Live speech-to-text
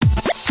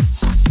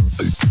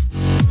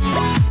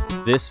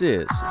This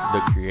is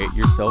the Create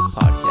Yourself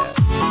Podcast.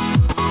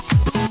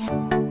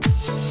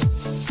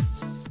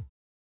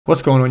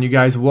 What's going on, you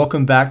guys?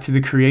 Welcome back to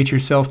the Create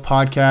Yourself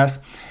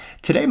Podcast.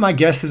 Today, my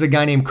guest is a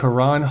guy named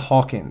Karon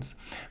Hawkins.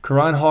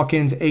 Karon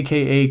Hawkins,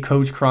 aka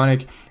Coach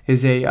Chronic,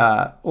 is a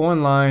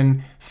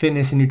online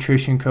fitness and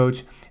nutrition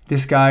coach.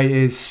 This guy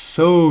is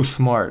so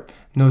smart,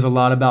 knows a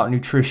lot about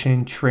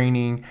nutrition,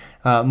 training.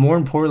 More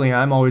importantly,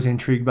 I'm always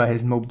intrigued by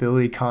his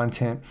mobility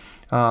content.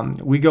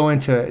 We go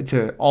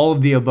into all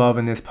of the above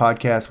in this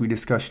podcast. We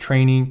discuss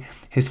training,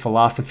 his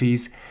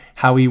philosophies,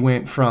 how he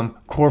went from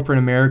corporate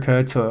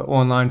America to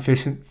online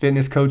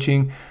fitness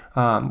coaching.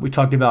 We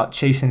talked about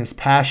chasing his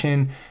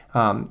passion.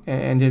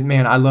 And then,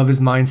 man, I love his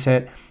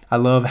mindset. I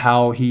love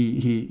how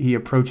he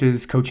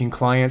approaches coaching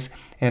clients,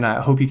 and I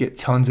hope you get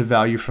tons of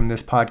value from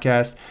this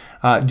podcast.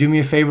 Do me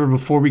a favor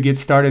before we get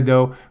started,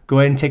 though. Go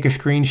ahead and take a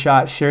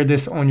screenshot, share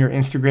this on your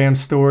Instagram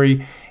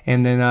story,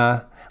 and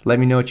then let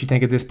me know what you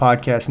think of this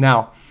podcast.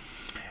 Now,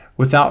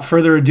 without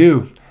further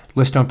ado,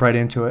 let's jump right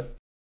into it.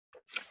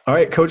 All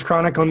right, Coach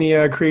Chronic on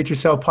the Create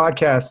Yourself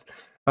Podcast.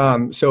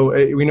 So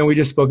we know we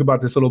just spoke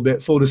about this a little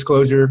bit. Full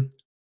disclosure,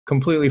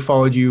 completely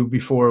followed you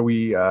before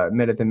we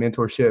met at the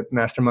mentorship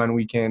mastermind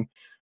weekend.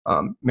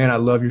 Man, I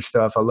love your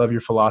stuff. I love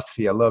your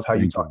philosophy. I love how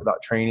you talk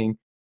about training.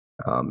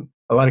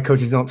 A lot of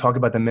coaches don't talk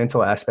about the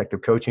mental aspect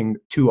of coaching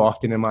too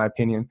often, in my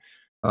opinion.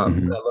 But I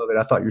love it.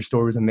 I thought your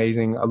story was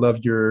amazing. I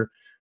loved your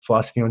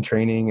philosophy on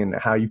training and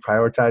how you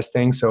prioritize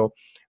things. So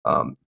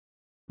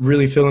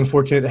really feeling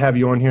fortunate to have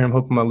you on here. I'm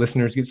hoping my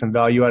listeners get some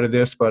value out of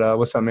this. But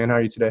what's up, man? How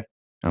are you today?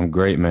 I'm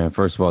great, man.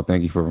 First of all,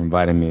 thank you for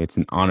inviting me. It's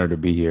an honor to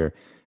be here.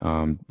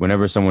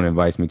 Whenever someone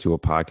invites me to a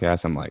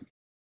podcast, I'm like,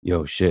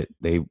 yo, shit,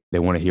 they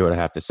want to hear what I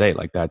have to say.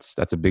 Like that's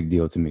a big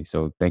deal to me.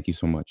 So thank you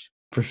so much.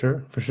 For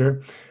sure.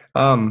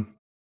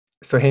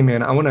 So, hey,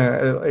 man, I want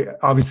to,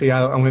 obviously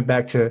I went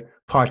back to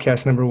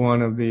podcast number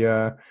 1 of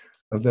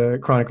the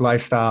Chronic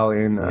Lifestyle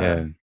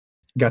and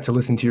got to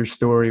listen to your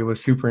story. Was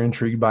super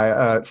intrigued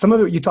by some of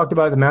it you talked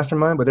about at the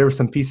mastermind, but there were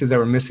some pieces that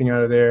were missing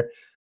out of there,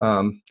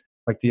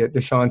 like the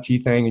Sean T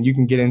thing, and you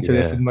can get into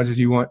this as much as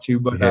you want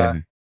to, but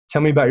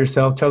tell me about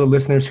yourself. Tell the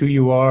listeners who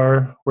you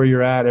are, where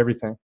you're at,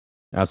 everything.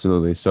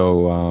 Absolutely.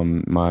 So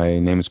my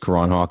name is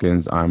Karon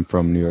Hawkins. I'm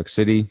from New York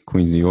City,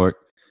 Queens, New York.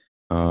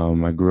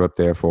 I grew up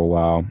there for a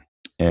while,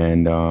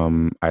 and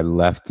I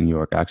left New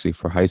York actually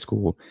for high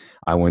school.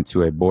 I went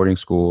to a boarding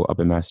school up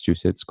in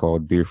Massachusetts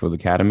called Deerfield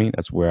Academy.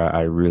 That's where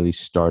I really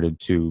started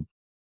to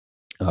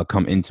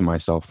come into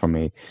myself from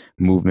a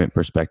movement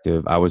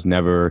perspective. I was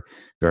never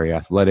very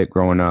athletic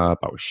growing up.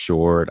 I was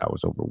short. I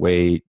was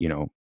overweight. You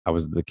know, I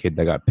was the kid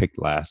that got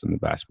picked last on the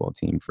basketball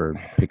team for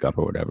pickup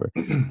or whatever.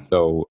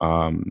 So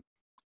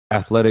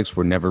athletics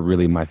were never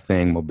really my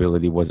thing.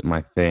 Mobility wasn't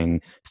my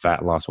thing.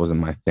 Fat loss wasn't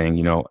my thing.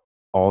 You know,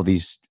 all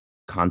these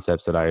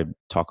concepts that I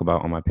talk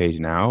about on my page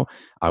now,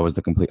 I was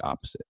the complete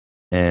opposite.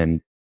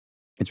 And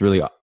it's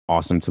really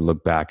awesome to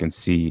look back and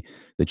see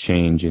the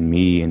change in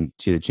me and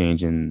see the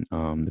change in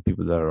the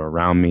people that are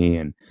around me.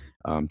 And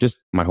just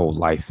my whole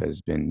life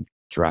has been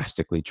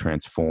drastically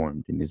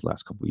transformed in these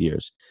last couple of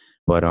years.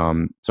 But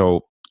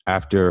so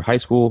after high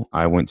school,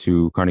 I went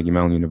to Carnegie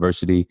Mellon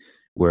University,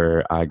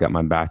 where I got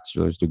my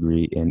bachelor's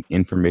degree in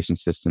information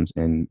systems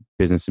and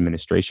business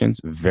administrations.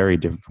 Very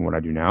different from what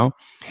I do now.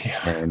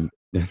 And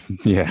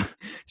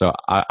so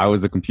I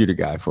was a computer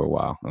guy for a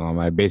while.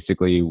 I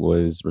basically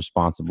was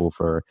responsible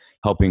for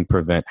helping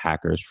prevent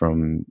hackers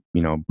from,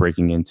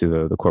 breaking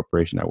into the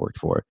corporation I worked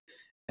for.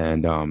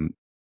 And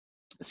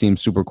seemed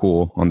super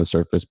cool on the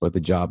surface, but the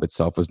job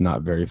itself was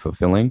not very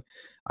fulfilling.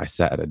 I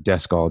sat at a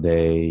desk all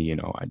day.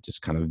 I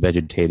just kind of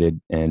vegetated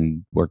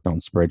and worked on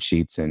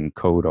spreadsheets and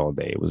code all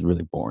day. It was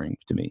really boring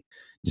to me,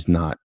 just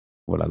not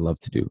what I love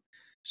to do.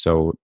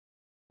 So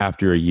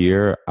after a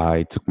year,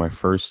 I took my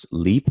first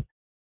leap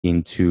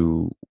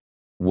into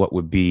what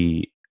would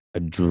be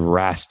a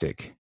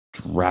drastic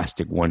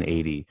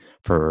 180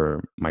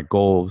 for my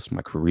goals,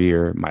 my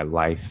career, my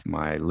life,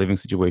 my living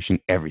situation,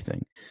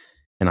 everything.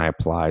 And I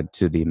applied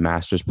to the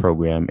master's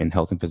program in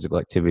health and physical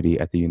activity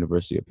at the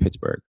University of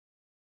Pittsburgh.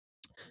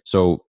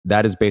 So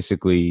that is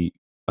basically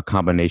a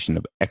combination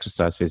of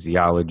exercise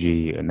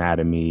physiology,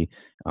 anatomy,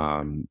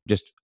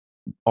 just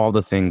all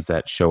the things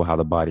that show how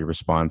the body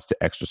responds to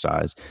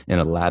exercise in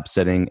a lab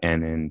setting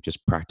and in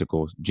just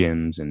practical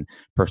gyms and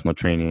personal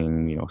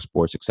training,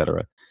 sports,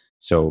 etc.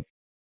 So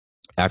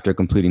after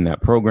completing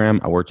that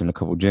program, I worked in a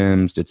couple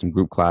gyms, did some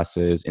group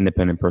classes,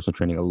 independent personal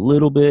training a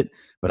little bit,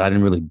 but I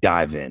didn't really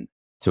dive in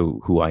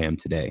to who I am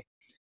today.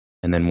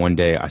 And then one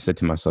day I said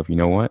to myself, you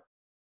know what?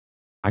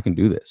 I can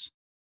do this.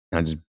 And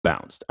I just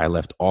bounced. I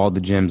left all the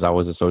gyms I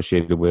was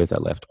associated with. I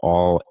left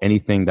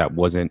anything that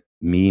wasn't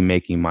me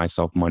making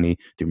myself money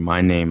through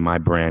my name, my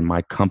brand,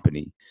 my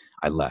company.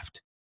 I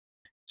left.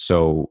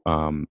 So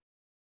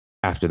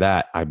after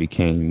that, I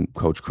became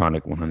Coach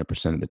Chronic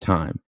 100% of the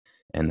time.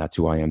 And that's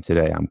who I am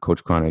today. I'm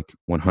Coach Chronic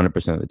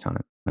 100% of the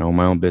time. I own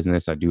my own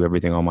business. I do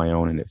everything on my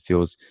own, and it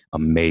feels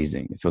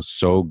amazing. It feels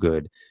so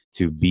good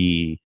to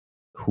be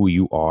who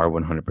you are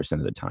 100%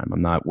 of the time.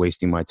 I'm not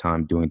wasting my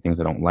time doing things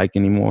I don't like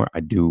anymore. I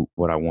do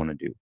what I want to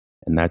do.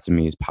 And that to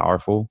me is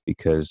powerful,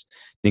 because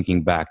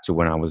thinking back to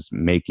when I was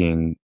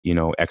making,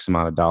 X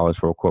amount of dollars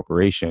for a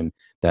corporation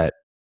that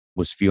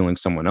was fueling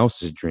someone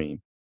else's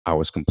dream, I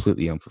was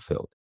completely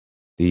unfulfilled.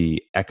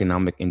 The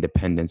economic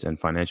independence and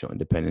financial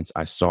independence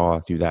I saw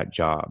through that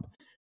job,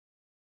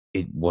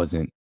 it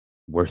wasn't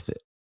worth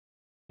it,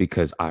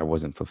 because I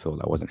wasn't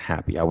fulfilled. I wasn't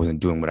happy. I wasn't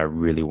doing what I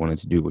really wanted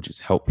to do, which is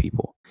help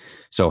people.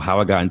 So how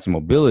I got into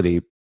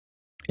mobility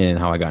and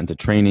how I got into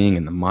training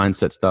and the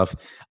mindset stuff,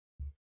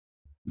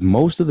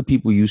 most of the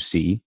people you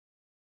see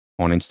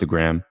on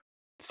Instagram,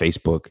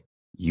 Facebook,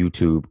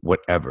 YouTube,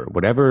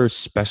 whatever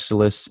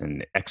specialists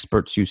and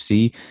experts you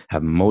see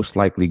have most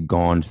likely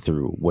gone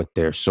through what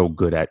they're so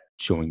good at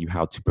showing you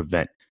how to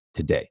prevent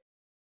today,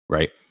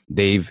 right?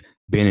 They've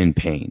been in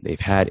pain. They've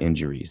had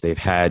injuries. They've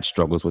had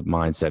struggles with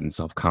mindset and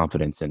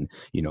self-confidence and,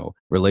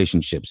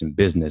 relationships and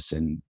business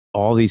and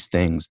all these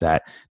things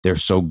that they're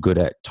so good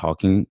at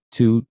talking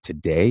to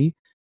today.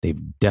 They've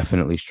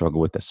definitely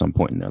struggled with at some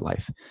point in their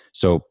life.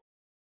 So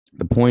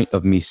the point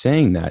of me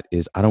saying that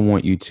is I don't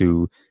want you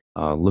to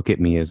look at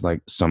me as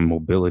like some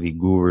mobility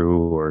guru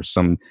or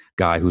some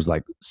guy who's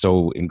like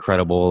so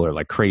incredible or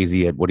like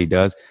crazy at what he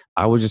does.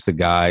 I was just a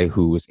guy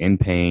who was in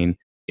pain,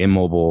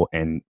 immobile,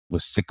 and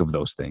was sick of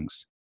those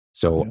things.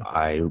 So Yeah.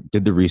 I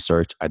did the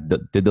research, I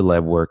did the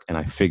lab work, and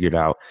I figured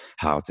out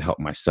how to help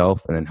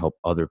myself and then help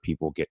other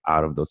people get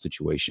out of those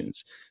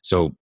situations.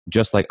 So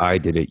just like I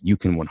did it, you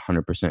can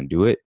 100%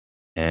 do it.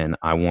 And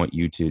I want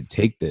you to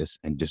take this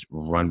and just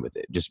run with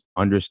it. Just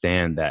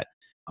understand that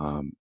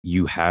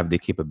you have the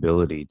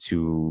capability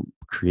to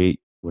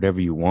create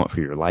whatever you want for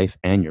your life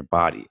and your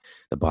body.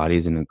 The body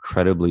is an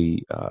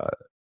incredibly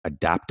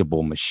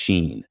adaptable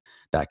machine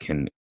that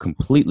can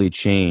completely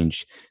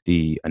change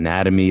the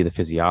anatomy, the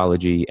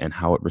physiology, and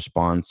how it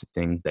responds to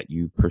things that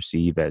you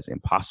perceive as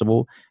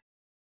impossible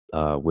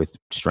with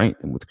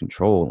strength and with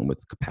control and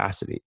with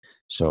capacity.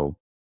 So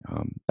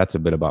that's a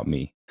bit about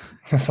me.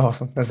 That's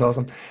awesome. That's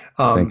awesome.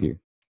 Thank you.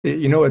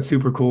 What's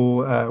super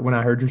cool when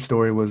I heard your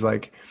story was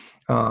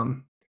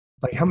um,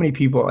 like how many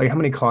people, like how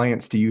many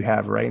clients do you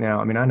have right now?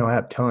 I mean, I know I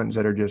have tons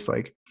that are just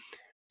like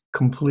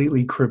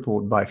completely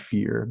crippled by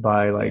fear,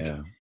 by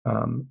Yeah,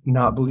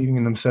 not believing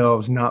in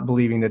themselves, not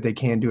believing that they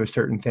can do a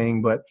certain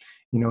thing. But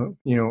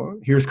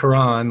here's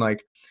Karan,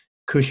 like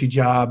cushy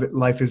job,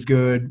 life is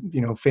good,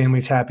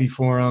 family's happy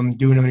for them,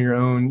 doing it on your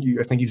own.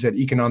 I think you said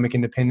economic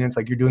independence,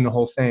 like you're doing the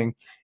whole thing,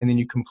 and then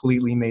you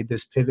completely made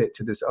this pivot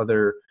to this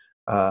other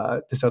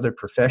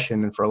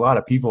profession. And for a lot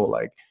of people,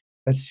 like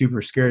that's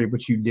super scary,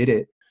 but you did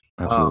it.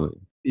 absolutely.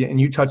 Yeah,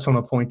 and you touched on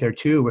a point there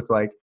too, with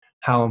like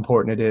how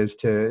important it is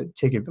to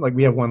take it. Like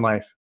we have one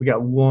life, we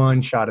got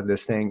one shot of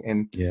this thing,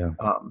 and Yeah,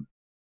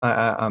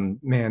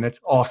 man, that's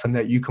awesome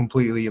that you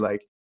completely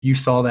like you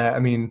saw that. I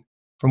mean,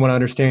 from what I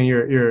understand,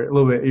 you're a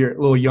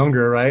little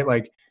younger, right?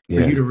 Like for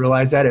you yeah. to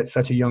realize that at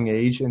such a young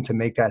age and to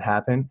make that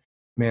happen,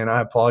 man,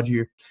 I applaud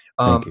you.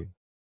 Thank Um, you.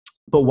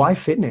 but why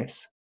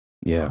fitness?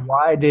 Yeah.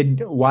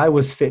 Why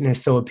was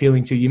fitness so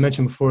appealing to you? You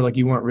mentioned before, like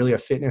you weren't really a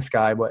fitness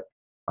guy, but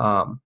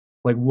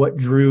like what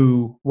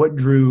drew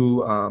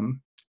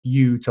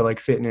you to like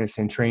fitness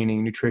and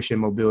training, nutrition,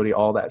 mobility,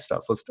 all that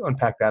stuff? Let's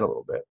unpack that a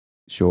little bit.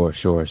 Sure,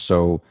 sure.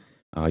 So,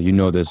 you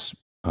know this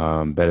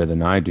better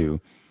than I do.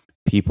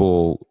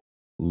 People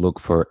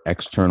look for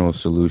external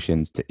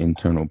solutions to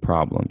internal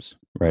problems,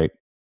 right?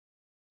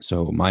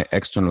 So, my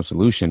external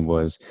solution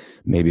was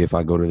maybe if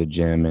I go to the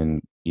gym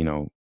and,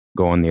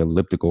 go on the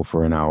elliptical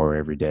for an hour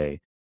every day,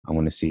 I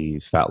want to see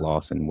fat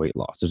loss and weight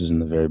loss. This was in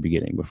the very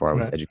beginning before I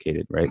was Right.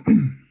 educated, right?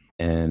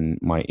 And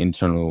my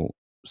internal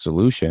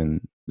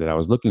solution that I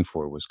was looking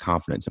for was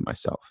confidence in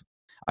myself.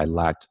 I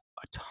lacked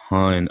a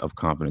ton of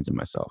confidence in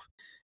myself.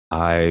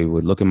 I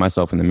would look at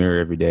myself in the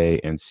mirror every day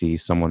and see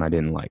someone I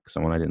didn't like,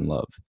 someone I didn't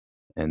love.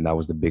 And that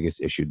was the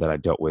biggest issue that I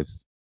dealt with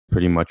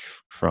pretty much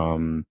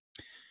from,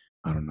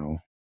 I don't know,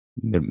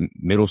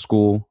 middle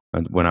school,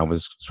 when I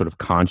was sort of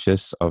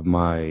conscious of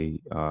my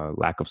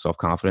lack of self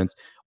confidence,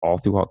 all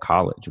throughout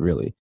college,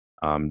 really.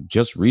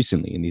 Just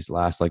recently, in these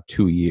last like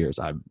 2 years,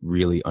 I've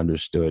really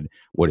understood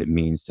what it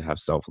means to have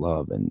self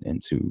love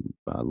and to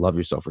love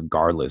yourself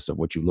regardless of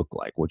what you look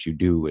like, what you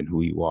do, and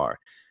who you are.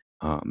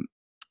 Um,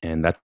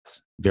 and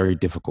that's very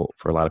difficult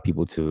for a lot of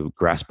people to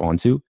grasp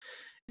onto.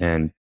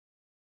 And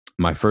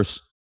my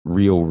first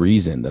real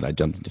reason that I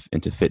jumped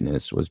into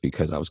fitness was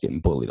because I was getting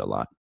bullied a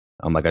lot.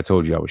 Like I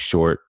told you, I was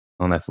short,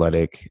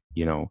 unathletic,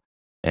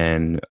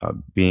 and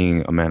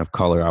being a man of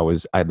color,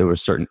 there were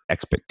certain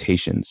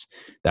expectations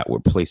that were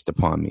placed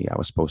upon me. I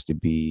was supposed to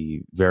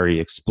be very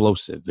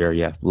explosive,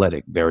 very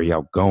athletic, very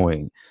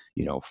outgoing,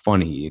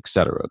 funny,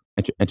 etc.,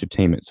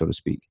 entertainment, so to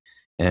speak.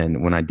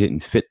 And when I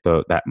didn't fit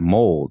that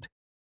mold,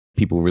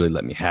 people really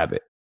let me have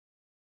it,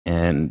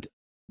 and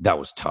that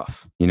was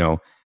tough.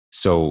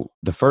 So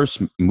the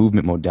first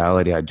movement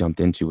modality I jumped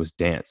into was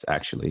dance,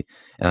 actually.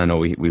 And I know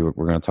we're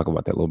going to talk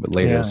about that a little bit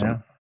later, Yeah, so yeah.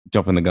 I'm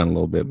jumping the gun a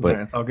little bit. But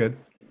Yeah, it's all good.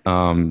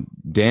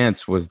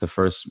 Dance was the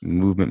first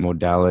movement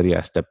modality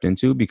I stepped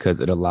into because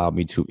it allowed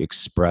me to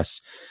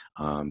express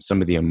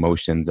some of the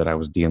emotions that I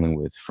was dealing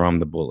with from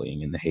the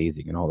bullying and the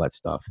hazing and all that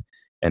stuff.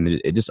 And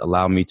it just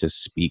allowed me to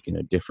speak in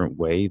a different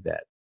way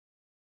that,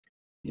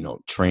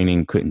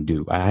 training couldn't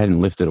do. I hadn't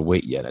lifted a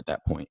weight yet at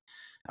that point.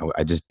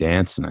 I just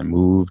danced and I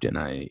moved and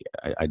I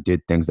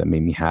did things that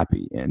made me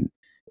happy, and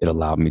it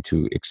allowed me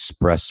to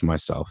express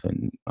myself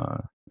in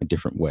a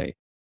different way.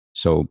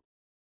 So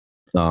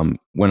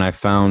when I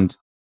found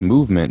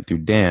movement through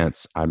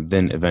dance, I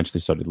then eventually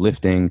started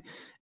lifting.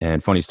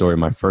 And funny story,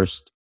 my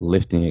first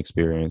lifting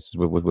experience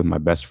was with my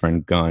best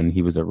friend Gunn.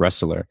 He was a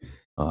wrestler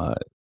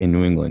in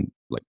New England.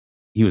 Like,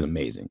 he was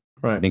amazing.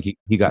 Right. I think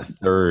he got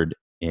third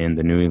in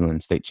the New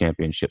England State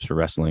Championships for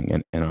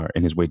wrestling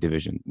in his weight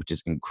division, which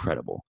is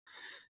incredible.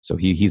 So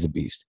he's a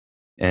beast,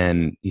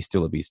 and he's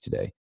still a beast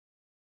today.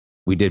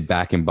 We did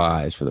back and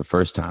buys for the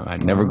first time.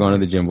 I'd never gone to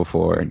the gym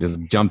before and just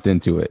jumped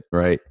into it.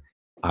 Right.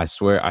 I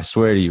swear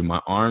to you, my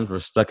arms were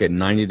stuck at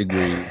 90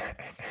 degrees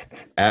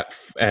at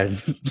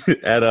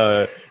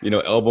elbow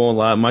and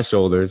line my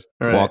shoulders,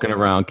 right. Walking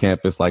around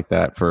campus like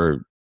that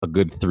for a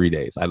good 3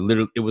 days.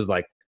 It was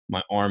like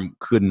my arm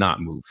could not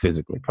move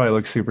physically. Probably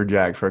looked super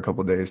jacked for a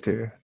couple of days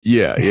too.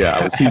 Yeah,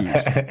 I was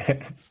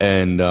huge.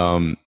 And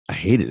I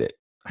hated it.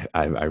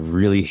 I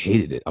really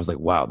hated it. I was like,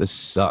 wow, this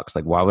sucks.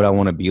 Like, why would I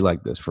want to be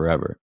like this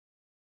forever?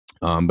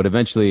 But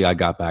eventually I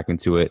got back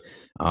into it.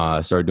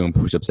 Started doing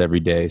push-ups every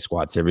day,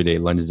 squats every day,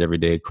 lunges every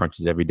day,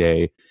 crunches every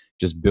day,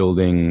 just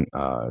building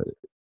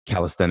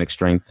calisthenic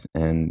strength.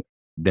 And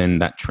then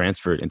that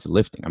transferred into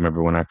lifting. I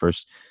remember when I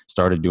first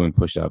started doing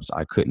push-ups,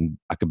 I could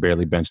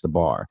barely bench the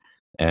bar.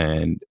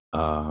 And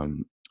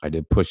I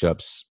did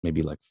push-ups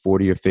maybe like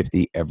 40 or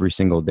 50 every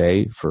single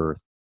day for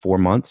 4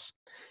 months.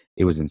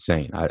 It was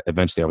insane.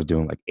 Eventually I was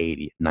doing like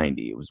 80,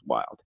 90. It was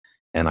wild.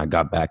 And I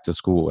got back to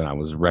school and I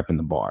was repping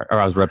the bar, or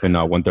I was repping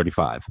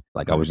 135.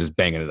 Like, I was just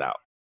banging it out,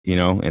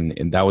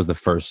 and that was the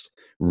first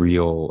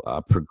real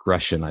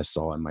progression I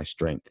saw in my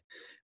strength.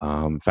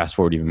 Fast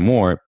forward even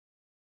more,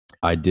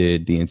 I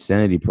did the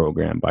Insanity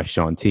program by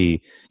Shaun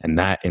T, and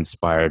that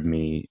inspired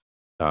me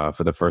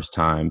for the first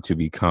time to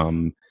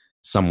become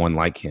someone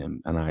like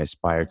him. And I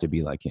aspire to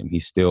be like him.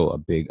 He's still a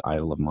big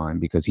idol of mine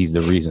because he's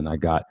the reason I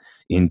got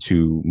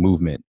into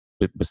movement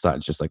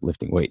besides just like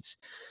lifting weights.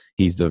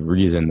 He's the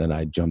reason that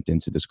I jumped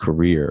into this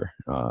career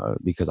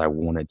because I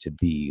wanted to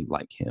be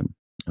like him.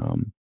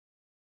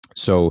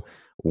 So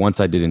once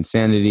I did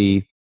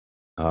Insanity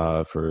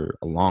for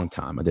a long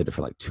time, I did it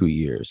for like 2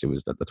 years.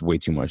 That's way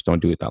too much.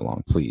 Don't do it that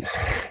long, please.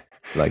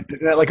 Like,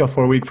 isn't that like a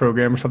 4-week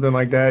program or something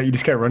like that? You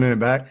just kept running it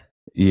back?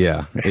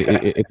 Yeah,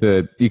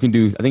 you can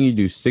do. I think you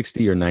do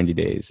 60 or 90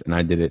 days, and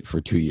I did it for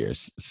 2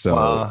 years. So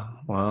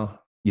wow.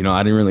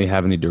 I didn't really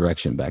have any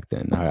direction back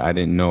then. I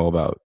didn't know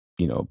about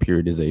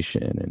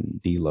periodization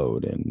and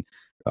deload and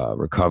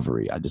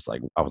recovery. I was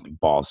like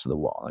balls to the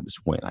wall. I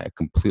just went. I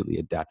completely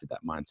adapted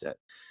that mindset,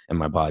 and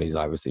my body's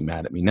obviously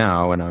mad at me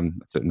now. And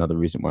that's another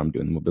reason why I'm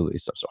doing the mobility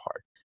stuff so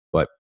hard.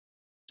 But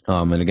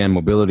and again,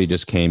 mobility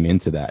just came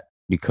into that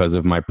because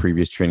of my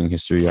previous training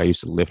history. I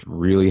used to lift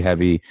really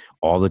heavy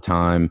all the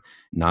time,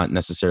 not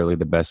necessarily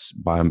the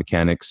best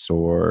biomechanics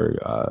or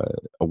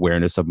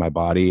awareness of my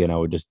body, and I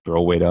would just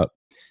throw weight up.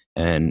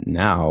 And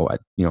now,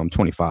 I'm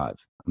 25.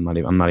 I'm not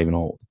even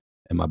old,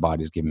 and my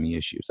body's giving me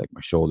issues. Like,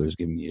 my shoulders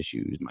giving me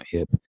issues, my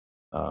hip.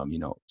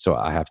 So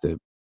I have to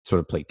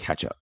sort of play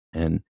catch up.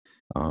 And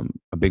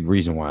a big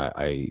reason why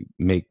I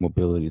make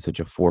mobility such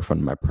a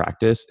forefront of my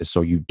practice is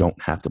so you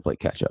don't have to play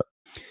catch up.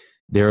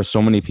 There are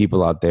so many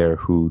people out there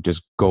who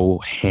just go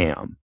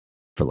ham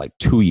for like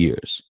 2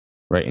 years,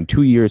 right? And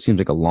 2 years seems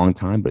like a long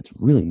time, but it's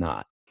really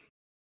not.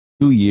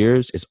 2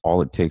 years is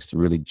all it takes to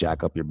really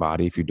jack up your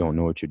body if you don't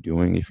know what you're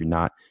doing, if you're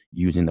not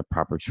using the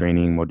proper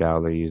training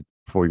modalities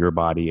for your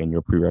body and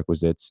your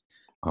prerequisites,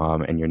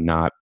 and you're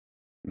not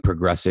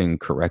progressing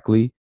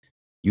correctly.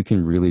 You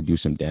can really do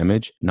some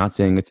damage. Not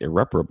saying it's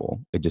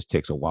irreparable. It just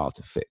takes a while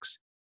to fix.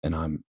 And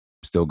I'm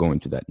still going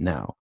through that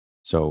now.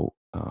 So,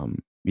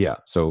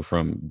 so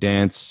from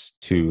dance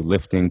to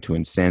lifting to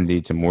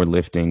Insanity to more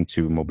lifting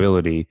to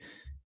mobility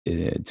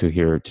to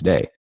here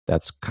today,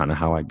 that's kind of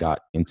how I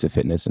got into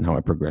fitness and how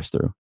I progressed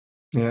through.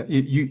 Yeah,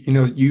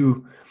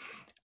 you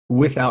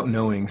without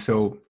knowing.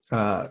 So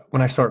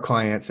when I start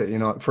clients,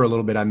 for a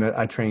little bit,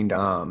 I trained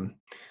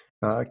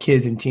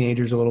kids and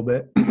teenagers a little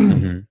bit,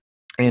 Mm-hmm.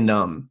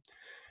 And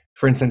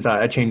for instance,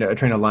 I trained a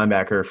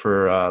linebacker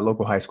for a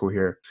local high school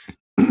here.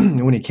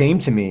 When he came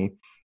to me,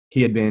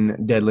 he had been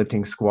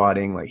deadlifting,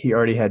 squatting. Like, he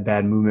already had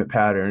bad movement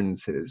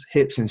patterns. His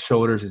hips and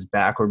shoulders, his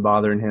back were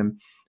bothering him.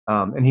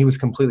 And he was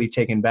completely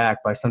taken back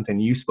by something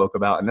you spoke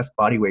about, and that's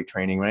body weight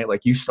training, right?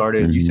 Like, you said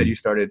you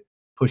started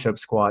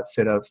push-ups, squats,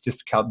 sit-ups,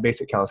 just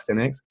basic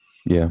calisthenics.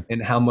 Yeah.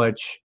 And how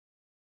much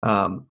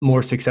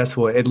more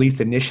successful, at least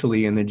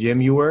initially, in the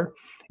gym you were.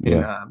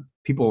 And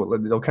people,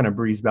 they'll kind of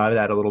breeze by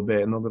that a little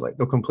bit, and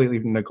they'll completely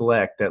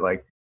neglect that,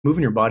 like,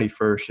 moving your body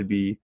first should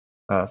be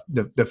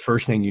the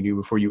first thing you do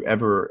before you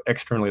ever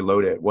externally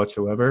load it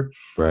whatsoever.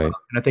 Right. And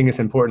I think it's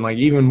important, like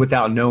even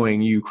without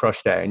knowing, you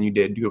crushed that and you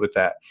did good with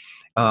that.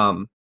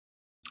 And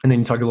then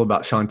you talked a little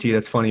about Sean T.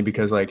 That's funny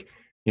because like,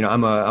 you know,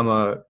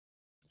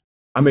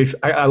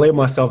 I label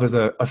myself as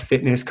a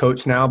fitness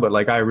coach now, but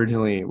like I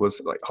originally was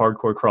like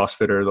hardcore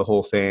CrossFitter, the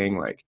whole thing,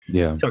 like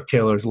Yeah. Chuck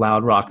Taylor's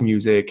loud rock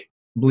music,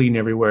 bleeding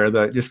everywhere,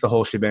 just the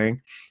whole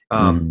shebang.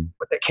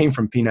 But that came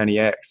from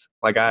P90X.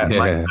 Like I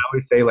Yeah.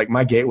 always say like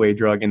my gateway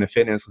drug into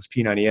fitness was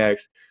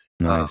P90X.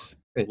 Nice.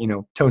 You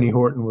know, Tony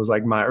Horton was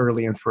like my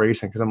early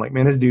inspiration because I'm like,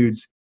 man, this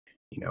dude's,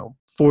 you know,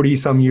 40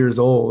 some years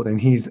old and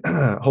he's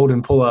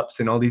holding pull-ups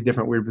in all these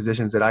different weird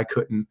positions that I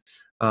couldn't.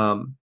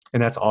 And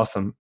that's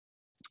awesome.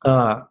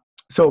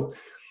 So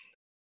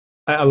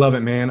I love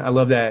it, man. I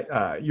love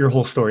that your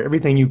whole story,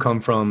 everything you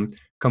come from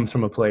comes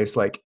from a place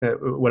like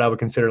what I would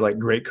consider like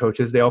great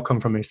coaches. They all come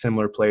from a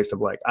similar place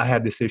of like, I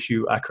had this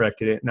issue, I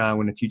corrected it. Now I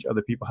want to teach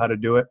other people how to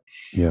do it.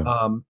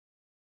 Yeah.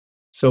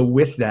 So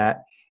with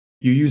that,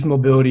 you use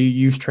mobility,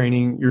 use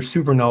training. You're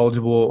super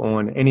knowledgeable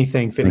on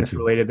anything fitness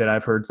related that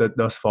I've heard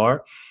thus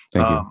far.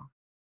 Thank you.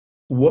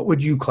 What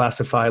would you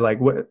classify, like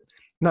what,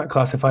 not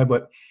classify,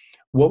 but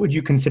what would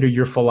you consider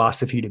your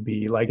philosophy to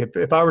be? Like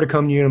if I were to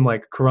come to you and I'm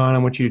like, Karan, I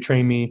want you to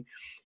train me,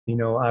 you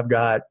know, I've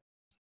got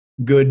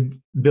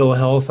good bill of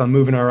health, I'm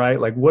moving all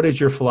right. Like what is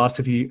your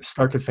philosophy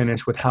start to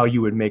finish with how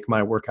you would make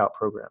my workout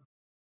program?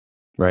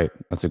 Right.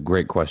 That's a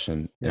great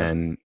question. Yeah.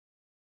 And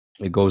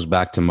it goes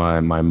back to my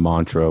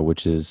mantra,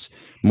 which is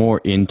more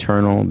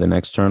internal than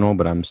external,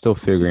 but I'm still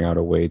figuring out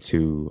a way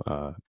to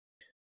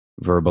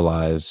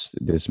verbalize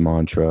this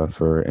mantra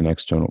for an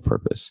external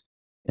purpose.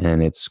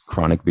 And it's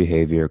chronic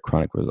behavior,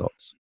 chronic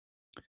results.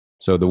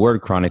 So the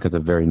word chronic has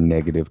a very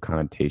negative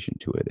connotation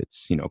to it.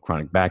 It's, you know,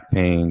 chronic back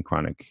pain,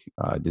 chronic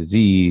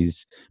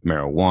disease,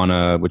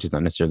 marijuana, which is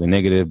not necessarily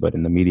negative, but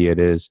in the media it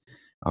is,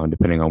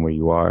 depending on where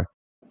you are.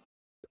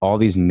 All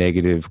these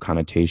negative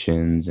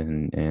connotations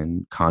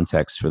and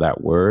contexts for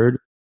that word,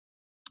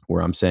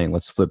 where I'm saying,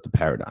 let's flip the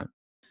paradigm.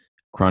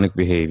 Chronic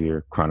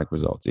behavior, chronic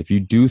results. If you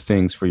do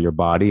things for your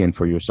body and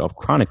for yourself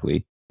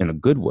chronically, in a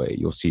good way,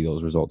 you'll see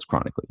those results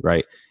chronically,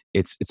 right?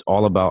 It's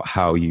all about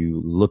how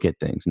you look at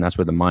things. And that's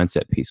where the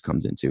mindset piece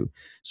comes into.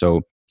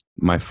 So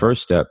my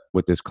first step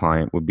with this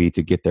client would be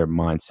to get their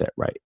mindset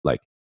right.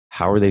 Like,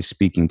 how are they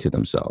speaking to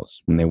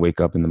themselves when they wake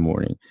up in the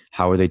morning?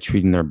 How are they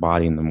treating their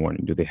body in the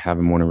morning? Do they have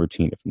a morning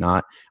routine? If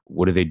not,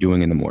 what are they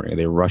doing in the morning? Are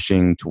they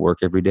rushing to work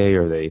every day?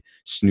 Are they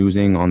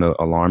snoozing on the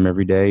alarm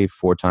every day,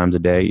 4 times a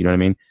day? You know what I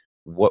mean?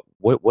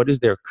 What is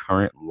their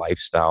current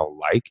lifestyle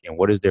like? And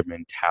what is their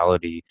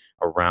mentality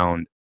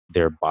around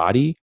their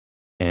body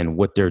and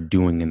what they're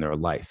doing in their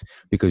life?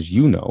 Because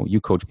you know, you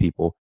coach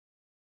people,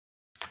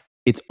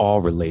 it's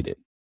all related.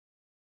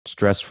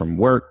 Stress from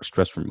work,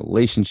 stress from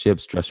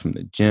relationships, stress from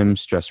the gym,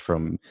 stress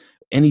from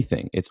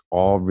anything. It's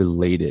all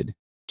related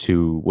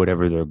to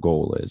whatever their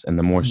goal is. And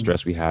the more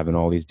stress we have in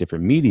all these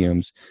different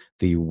mediums,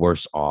 the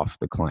worse off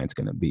the client's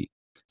going to be.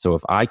 So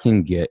if I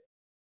can get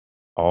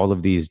all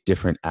of these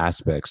different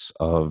aspects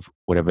of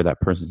whatever that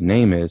person's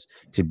name is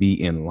to be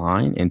in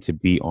line and to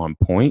be on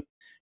point,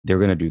 they're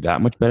going to do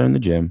that much better in the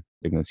gym.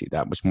 They're going to see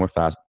that much more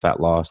fat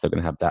loss. They're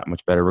going to have that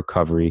much better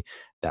recovery,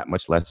 that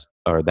much less,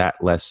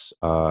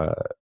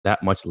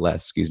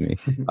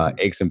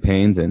 aches and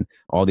pains and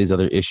all these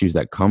other issues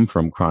that come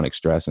from chronic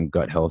stress and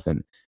gut health,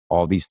 and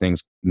all these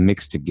things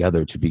mixed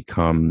together to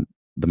become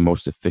the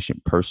most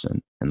efficient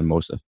person and the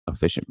most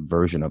efficient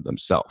version of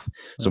themselves.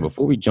 So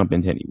before we jump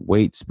into any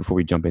weights, before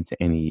we jump into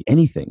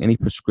anything, any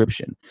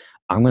prescription,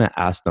 I'm going to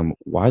ask them,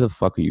 why the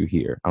fuck are you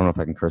here? I don't know if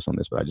I can curse on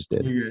this, but I just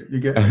did. You're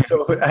good.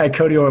 So I had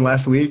Cody on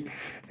last week,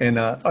 and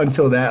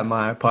until that,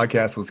 my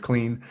podcast was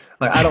clean.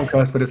 Like I don't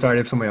cuss, but it's alright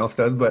if somebody else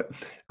does. But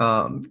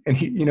and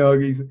he, you know,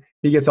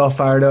 he gets all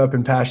fired up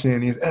and passionate,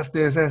 and he's F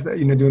this, F that,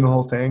 you know, doing the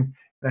whole thing.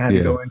 And I had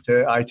to go into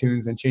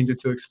iTunes and change it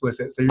to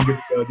explicit. So you're good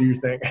to go. Do your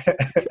thing.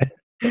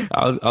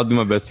 I'll do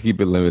my best to keep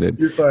it limited.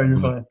 You're fine. You're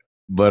fine.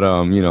 But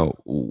you know,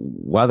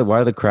 why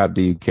the crap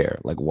do you care?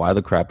 Like, why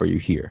the crap are you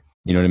here?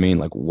 You know what I mean?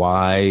 Like,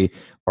 why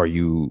are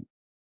you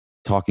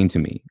talking to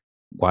me?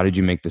 Why did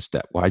you make this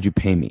step? Why did you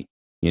pay me?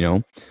 You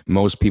know,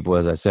 most people,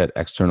 as I said,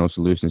 external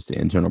solutions to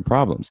internal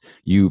problems.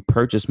 You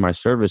purchase my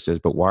services,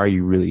 but why are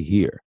you really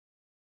here?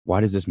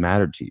 Why does this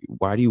matter to you?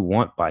 Why do you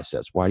want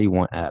biceps? Why do you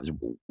want abs?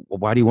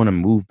 Why do you want to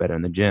move better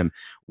in the gym?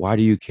 Why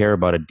do you care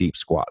about a deep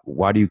squat?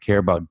 Why do you care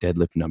about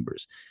deadlift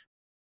numbers?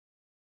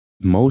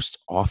 Most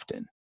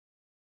often,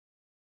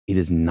 it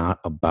is not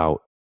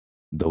about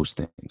those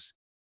things.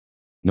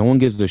 No one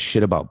gives a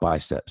shit about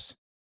biceps.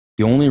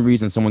 The only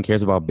reason someone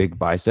cares about big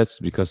biceps is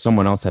because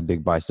someone else had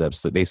big biceps.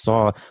 So they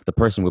saw the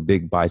person with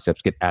big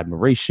biceps get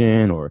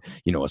admiration, or,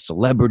 you know, a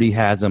celebrity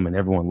has them and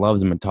everyone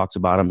loves them and talks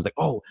about them. It's like,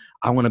 oh,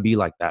 I want to be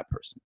like that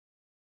person.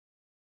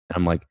 And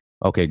I'm like,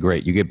 okay,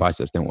 great. You get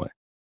biceps, then what?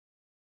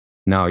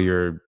 Now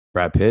you're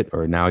Brad Pitt,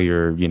 or now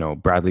you're, you know,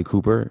 Bradley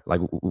Cooper.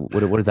 Like,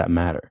 what does that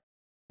matter?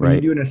 When right?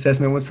 you do an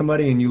assessment with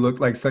somebody and you look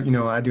like, you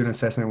know, I do an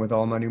assessment with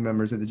all my new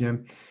members at the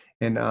gym,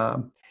 and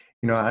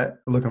you know, I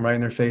look them right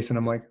in their face and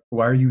I'm like,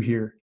 why are you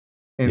here?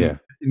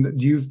 And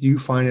do you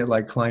find it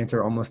like clients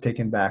are almost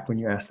taken back when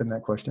you ask them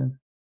that question?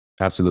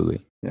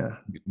 Absolutely. Yeah.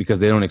 Because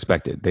they don't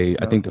expect it.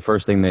 I think the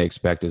first thing they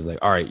expect is like,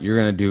 all right, you're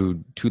going to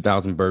do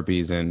 2,000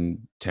 burpees and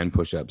 10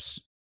 push-ups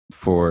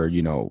for,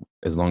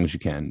 as long as you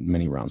can,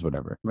 many rounds,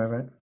 whatever.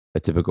 Right. A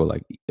typical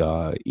like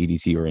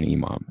EDT or an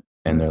EMOM.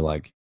 And Yeah. they're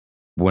like,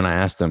 when I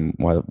ask them,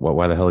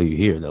 why the hell are you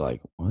here? They're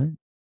like, what?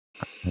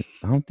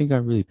 I don't think I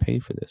really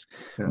paid for this.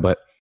 Yeah. But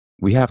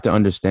we have to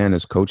understand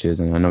as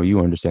coaches, and I know you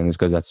understand this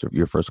because that's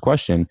your first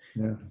question.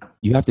 Yeah.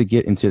 You have to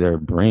get into their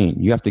brain.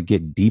 You have to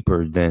get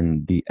deeper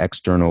than the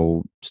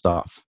external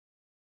stuff.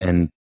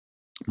 And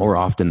more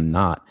often than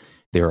not,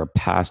 there are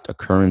past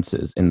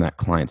occurrences in that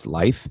client's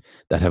life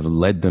that have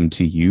led them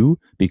to you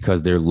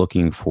because they're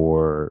looking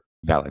for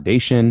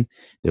validation.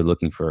 They're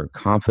looking for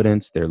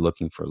confidence. They're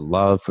looking for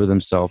love for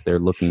themselves. They're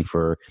looking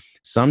for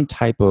some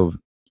type of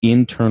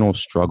internal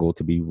struggle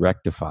to be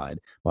rectified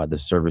by the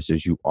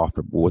services you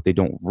offer. But what they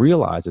don't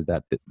realize is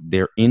that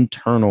their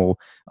internal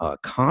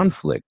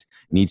conflict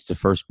needs to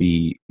first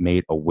be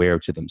made aware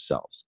to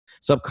themselves.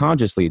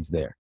 Subconsciously, it's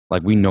there.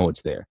 Like we know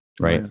it's there,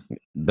 right? Right.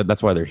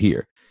 That's why they're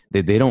here.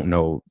 They don't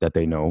know that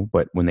they know,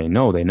 but when they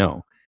know, they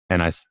know.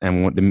 And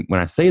when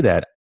I say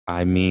that,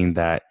 I mean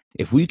that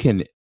if we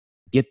can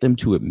get them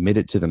to admit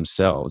it to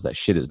themselves that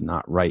shit is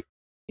not right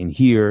in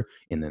here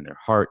and in their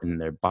heart and in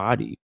their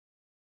body,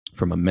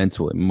 from a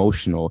mental,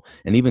 emotional,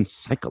 and even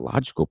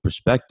psychological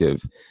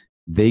perspective,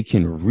 they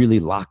can really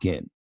lock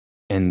in.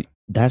 And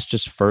that's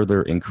just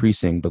further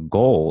increasing the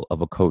goal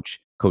of a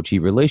coachee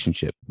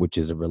relationship, which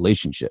is a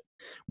relationship.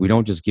 We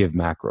don't just give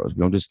macros.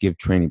 We don't just give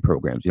training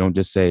programs. You don't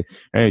just say,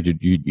 hey,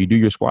 did you do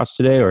your squats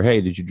today? Or,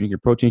 hey, did you drink your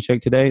protein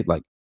shake today?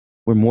 Like,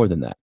 we're more than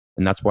that.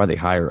 And that's why they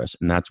hire us.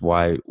 And that's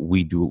why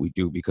we do what we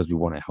do, because we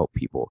want to help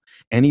people.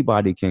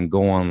 Anybody can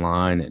go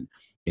online and,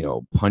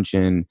 punch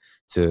in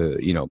to,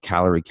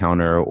 calorie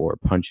counter or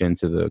punch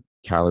into the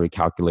calorie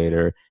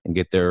calculator and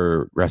get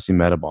their resting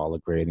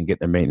metabolic rate and get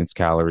their maintenance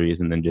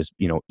calories and then just,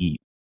 eat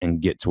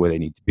and get to where they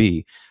need to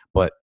be.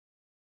 But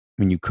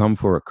when you come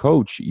for a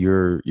coach,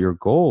 your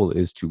goal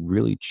is to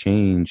really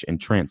change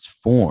and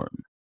transform.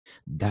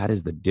 That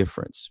is the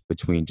difference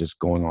between just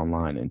going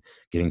online and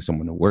getting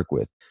someone to work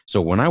with. So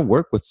when I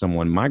work with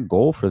someone, my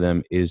goal for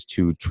them is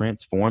to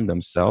transform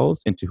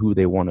themselves into who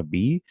they want to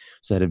be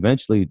so that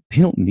eventually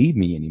they don't need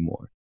me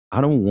anymore.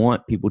 I don't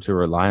want people to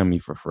rely on me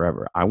for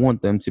forever. I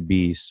want them to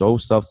be so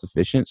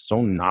self-sufficient,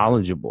 so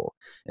knowledgeable,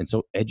 and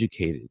so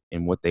educated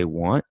in what they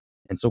want,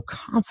 and so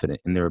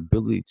confident in their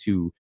ability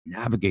to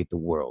navigate the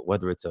world,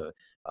 whether it's a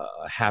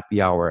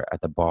happy hour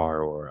at the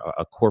bar or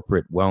a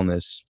corporate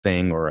wellness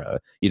thing or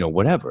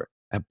whatever,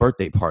 a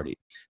birthday party.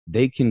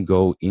 They can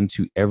go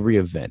into every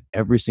event,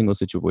 every single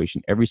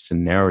situation, every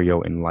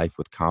scenario in life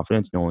with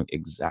confidence, knowing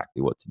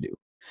exactly what to do.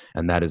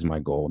 And that is my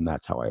goal. And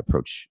that's how I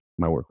approach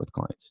my work with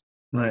clients.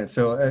 Right.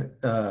 So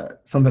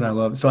something I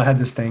love. So I had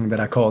this thing that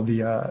I called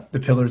the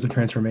pillars of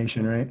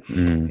transformation, right?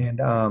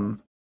 And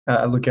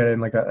I look at it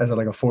as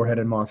a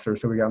four-headed monster.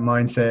 So we got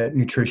mindset,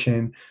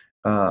 nutrition,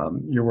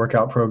 your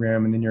workout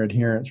program, and then your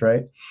adherence,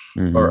 right?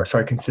 Or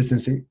sorry,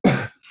 consistency.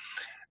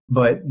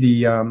 But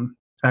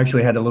I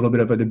actually had a little bit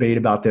of a debate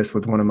about this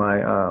with one of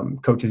my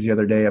coaches the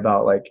other day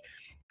about like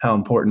how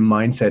important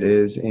mindset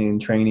is in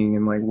training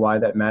and like why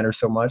that matters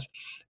so much.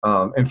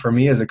 And for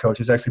me as a coach,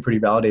 it's actually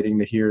pretty validating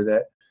to hear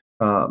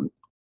that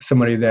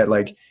somebody that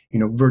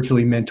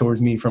virtually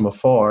mentors me from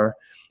afar,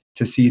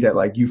 to see that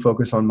like you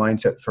focus on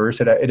mindset first.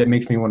 It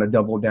makes me want to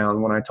double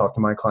down when I talk to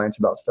my clients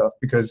about stuff,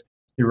 because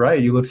you're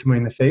right. You look somebody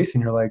in the face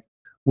and you're like,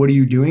 what are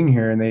you doing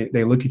here? And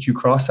they look at you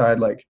cross-eyed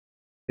like,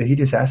 did he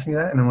just ask me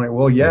that? And I'm like,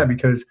 well, yeah,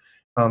 because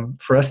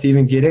for us to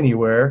even get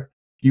anywhere,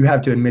 you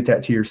have to admit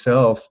that to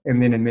yourself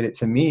and then admit it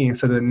to me,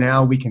 so that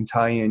now we can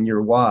tie in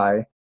your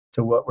why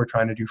to what we're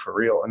trying to do for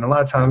real. And a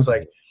lot of times,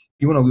 like,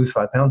 you want to lose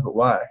 5 pounds, but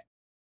why?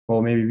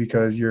 Well, maybe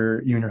because you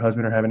and your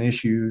husband are having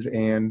issues,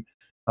 and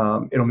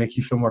it'll make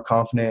you feel more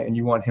confident, and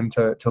you want him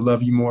to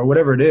love you more,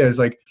 whatever it is.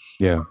 Like,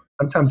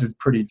 sometimes it's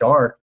pretty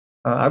dark.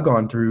 I've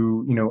gone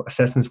through,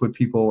 assessments with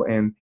people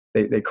and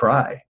they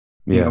cry,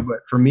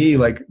 but for me,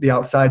 like the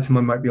outside,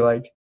 someone might be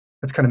like,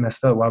 that's kind of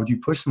messed up. Why would you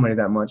push somebody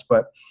that much?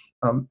 But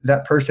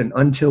that person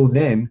until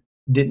then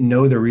didn't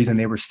know the reason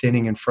they were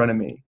standing in front of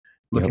me,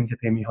 looking to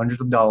pay me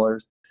hundreds of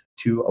dollars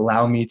to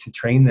allow me to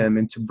train them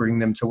and to bring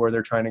them to where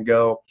they're trying to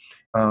go.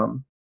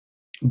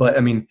 But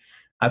I mean,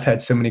 I've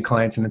had so many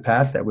clients in the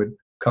past that would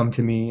come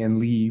to me and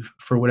leave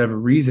for whatever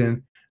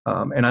reason.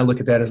 And I look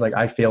at that as like,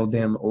 I failed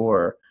them,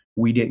 or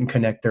we didn't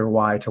connect their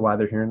why to why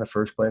they're here in the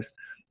first place.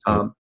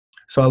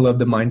 So I love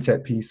the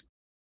mindset piece.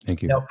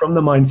 Thank you. Now, from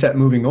the mindset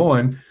moving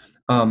on,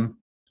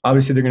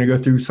 obviously they're going to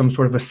go through some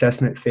sort of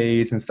assessment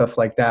phase and stuff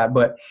like that.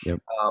 But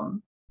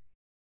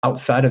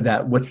outside of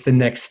that, what's the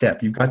next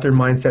step? You've got their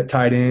mindset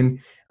tied in.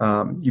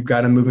 You've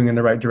got them moving in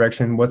the right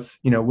direction. What's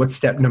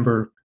step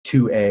number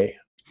 2A?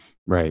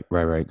 Right.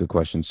 Good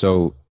question.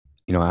 So,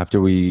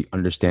 after we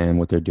understand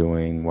what they're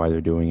doing, why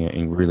they're doing it,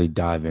 and really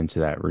dive into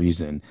that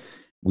reason,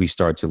 we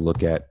start to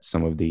look at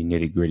some of the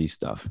nitty-gritty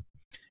stuff.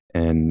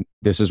 And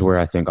this is where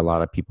I think a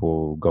lot of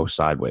people go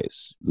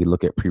sideways. We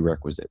look at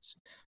prerequisites.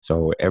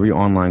 So every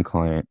online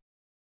client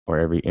or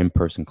every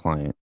in-person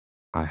client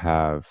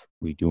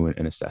we do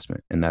an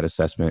assessment, and that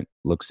assessment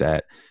looks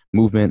at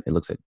movement. It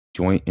looks at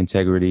joint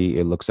integrity.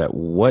 It looks at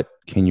what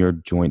can your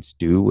joints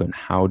do and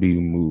how do you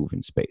move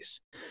in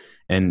space.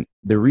 And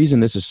the reason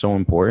this is so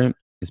important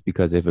is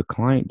because if a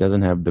client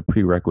doesn't have the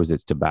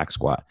prerequisites to back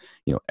squat,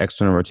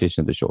 external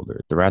rotation of the shoulder,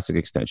 thoracic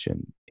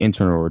extension,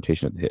 internal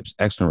rotation of the hips,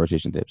 external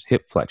rotation of the hips,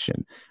 hip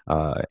flexion,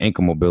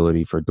 ankle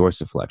mobility for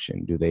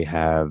dorsiflexion, do they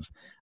have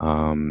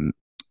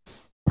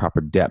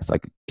proper depth?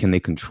 Like, can they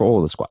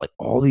control the squat? Like,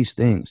 all these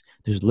things,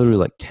 there's literally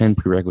like 10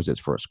 prerequisites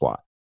for a squat.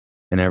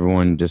 And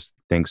everyone just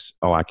thinks,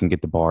 oh, I can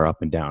get the bar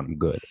up and down, I'm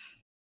good.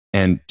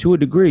 And to a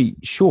degree,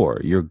 sure,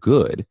 you're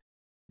good.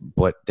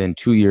 But then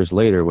 2 years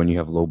later, when you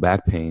have low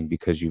back pain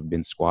because you've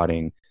been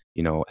squatting,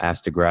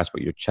 ass to grass,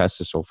 but your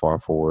chest is so far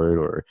forward,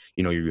 or,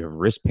 you have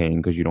wrist pain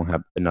because you don't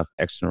have enough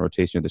external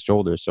rotation of the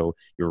shoulder. So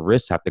your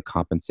wrists have to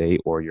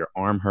compensate, or your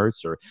arm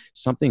hurts, or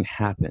something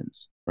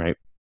happens, right?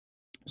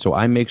 So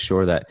I make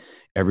sure that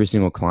every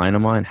single client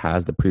of mine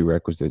has the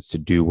prerequisites to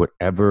do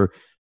whatever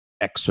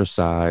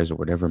exercise or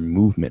whatever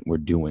movement we're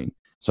doing,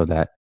 so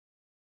that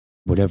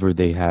whatever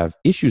they have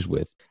issues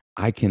with,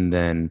 I can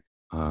then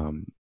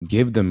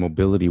give them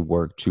mobility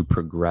work to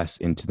progress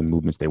into the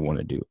movements they want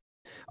to do.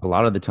 A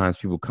lot of the times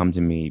people come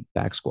to me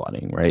back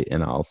squatting, right?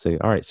 And I'll say,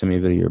 all right, send me a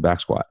video of your back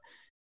squat.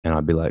 And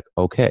I'll be like,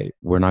 okay,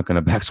 we're not going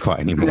to back squat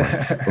anymore.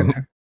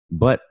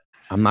 But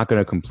I'm not going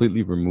to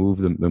completely remove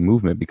the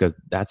movement because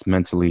that's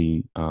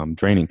mentally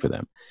draining for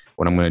them.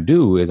 What I'm going to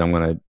do is I'm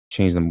going to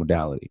change the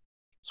modality.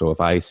 So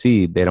if I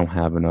see they don't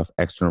have enough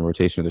external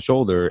rotation of the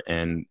shoulder,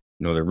 and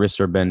their wrists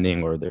are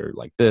bending, or they're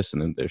like this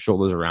and then their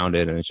shoulders around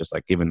it, and it's just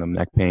like giving them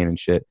neck pain and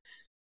shit,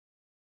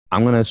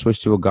 I'm going to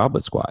switch to a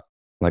goblet squat.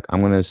 Like, I'm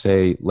going to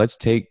say, let's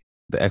take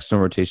the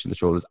external rotation of the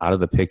shoulders out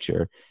of the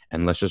picture,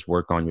 and let's just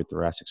work on your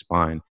thoracic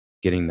spine,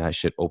 getting that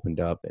shit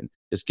opened up, and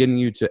just getting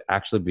you to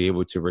actually be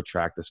able to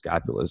retract the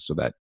scapulas so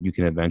that you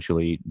can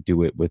eventually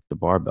do it with the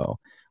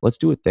barbell. Let's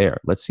do it there.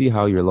 Let's see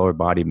how your lower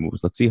body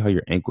moves. Let's see how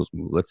your ankles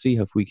move. Let's see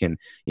if we can,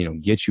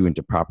 get you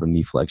into proper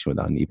knee flexion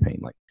without knee pain.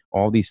 Like,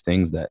 all these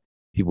things that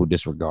people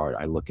disregard,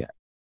 I look at,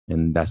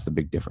 and that's the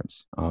big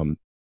difference.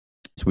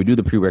 So we do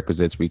the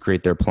prerequisites, we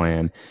create their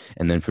plan,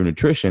 and then for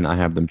nutrition, I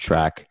have them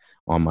track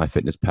on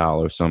MyFitnessPal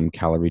or some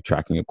calorie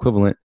tracking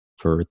equivalent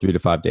for 3 to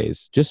 5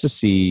 days, just to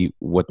see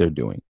what they're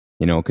doing.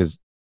 Because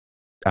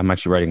I'm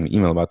actually writing an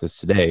email about this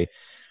today.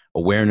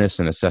 Awareness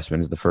and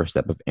assessment is the first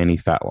step of any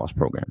fat loss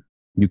program.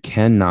 You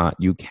cannot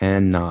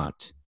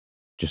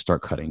just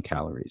start cutting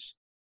calories,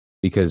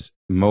 because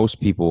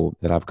most people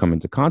that I've come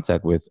into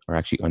contact with are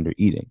actually under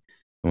eating.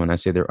 And when I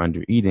say they're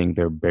under eating,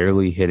 they're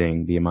barely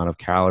hitting the amount of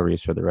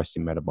calories for the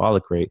resting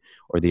metabolic rate,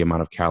 or the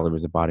amount of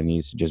calories the body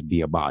needs to just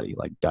be a body,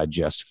 like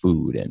digest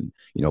food and,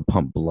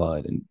 pump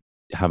blood and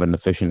have an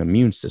efficient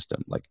immune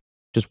system. Like,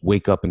 just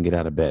wake up and get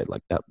out of bed,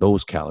 like that,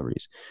 those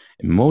calories.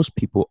 And most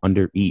people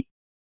undereat,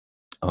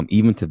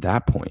 even to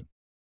that point,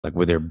 like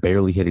where they're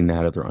barely hitting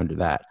that or they're under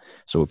that.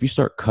 So if you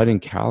start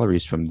cutting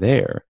calories from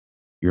there,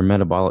 your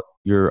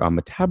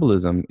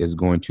metabolism is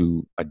going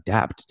to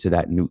adapt to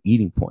that new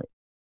eating point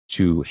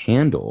to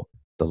handle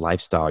the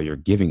lifestyle you're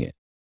giving it.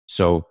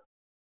 So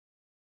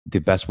the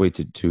best way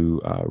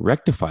to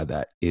rectify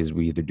that is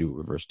we either do a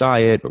reverse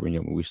diet, or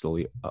we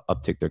slowly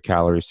uptick their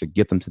calories to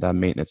get them to that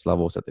maintenance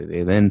level, so that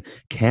they then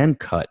can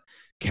cut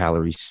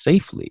calories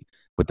safely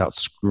without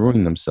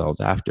screwing themselves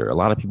after. A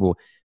lot of people,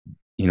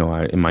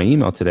 in my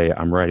email today,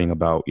 I'm writing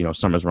about,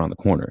 summer's around the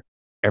corner.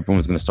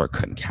 Everyone's going to start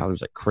cutting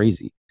calories like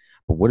crazy.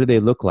 But what do they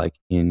look like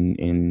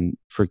in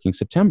freaking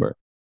September?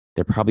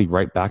 They're probably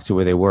right back to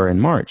where they were in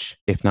March,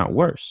 if not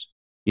worse.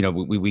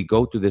 We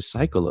go through this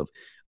cycle of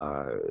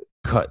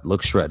cut,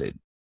 look shredded,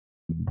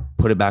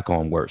 put it back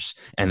on, worse.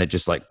 And it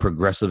just like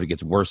progressively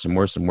gets worse and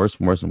worse and worse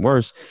and worse and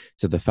worse,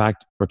 to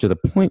the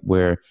point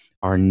where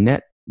our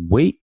net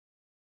weight,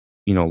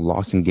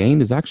 loss and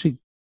gain is actually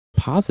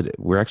positive.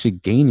 We're actually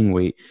gaining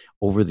weight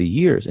over the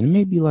years. And it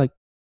may be like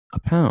a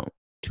pound,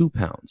 2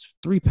 pounds,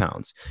 3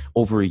 pounds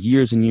over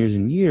years and years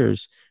and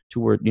years,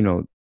 to where,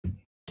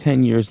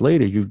 10 years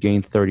later, you've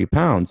gained 30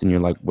 pounds and you're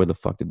like, where the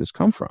fuck did this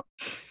come from?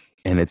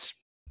 And it's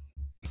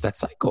that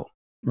cycle.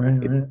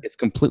 Right. It's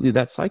completely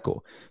that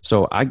cycle.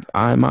 So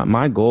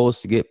my goal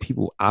is to get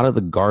people out of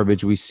the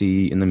garbage we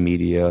see in the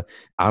media,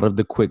 out of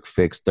the quick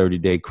fix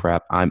 30-day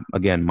crap. I'm,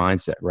 again,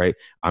 mindset, right?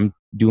 I'm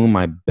doing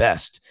my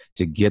best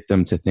to get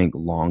them to think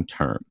long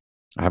term.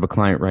 I have a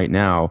client right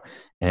now,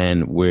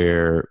 and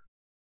we're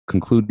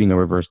concluding a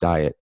reverse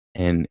diet,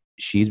 and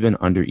she's been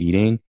under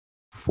eating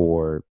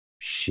for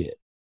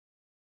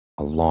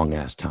a long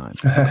ass time.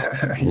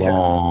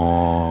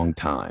 Long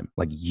time,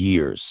 like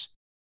years.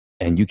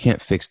 And you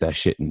can't fix that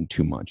shit in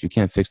 2 months. You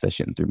can't fix that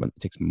shit in 3 months.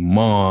 It takes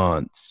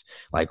months.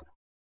 Like,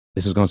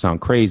 this is going to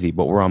sound crazy,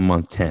 but we're on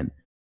month 10.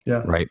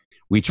 Yeah. Right.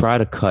 We try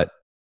to cut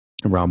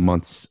around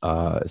month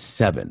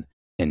 7,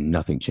 and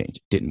nothing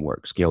changed. Didn't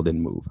work. Scale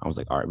didn't move. I was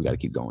like, all right, we got to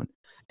keep going.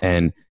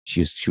 And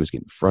she was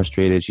getting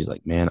frustrated. She's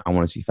like, man, I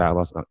want to see fat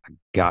loss. I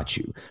got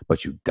you,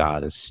 but you got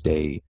to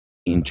stay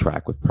in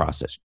track with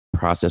process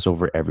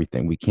over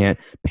everything. We can't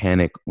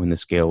panic when the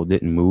scale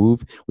didn't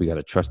move. We got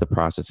to trust the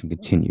process and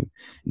continue.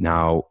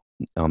 Now,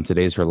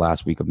 today's her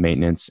last week of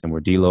maintenance, and we're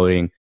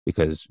deloading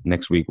because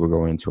next week we're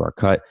going into our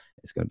cut.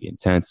 It's going to be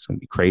intense. It's going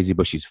to be crazy,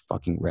 but she's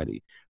fucking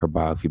ready. Her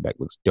biofeedback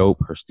looks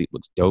dope. Her sleep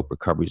looks dope.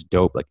 Recovery's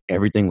dope. Like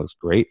everything looks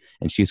great,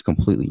 and she's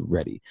completely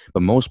ready.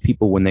 But most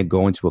people, when they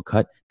go into a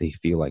cut, they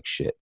feel like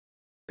shit.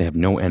 They have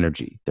no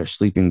energy. They're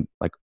sleeping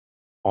like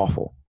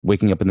awful,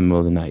 waking up in the middle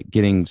of the night,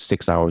 getting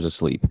 6 hours of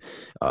sleep,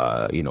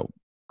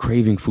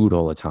 craving food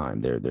all the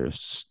time. They're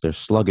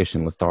sluggish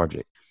and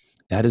lethargic.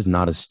 That is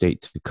not a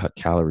state to cut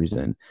calories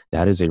in.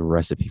 That is a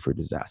recipe for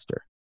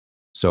disaster.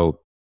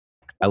 So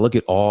I look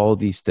at all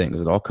these things.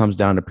 It all comes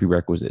down to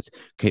prerequisites.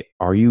 Okay,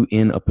 are you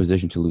in a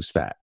position to lose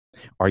fat?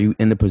 Are you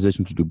in a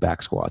position to do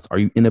back squats? Are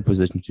you in a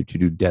position to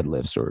do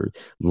deadlifts or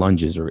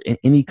lunges or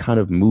any kind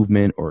of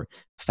movement or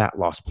fat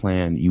loss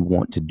plan you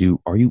want to do?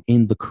 Are you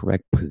in the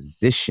correct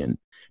position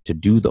to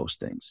do those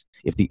things?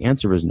 If the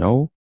answer is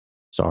no,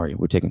 sorry,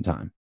 we're taking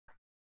time.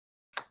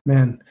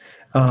 Man,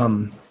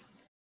 you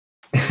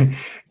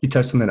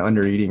touched on that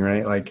under eating,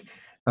 right? Like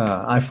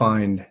I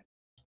find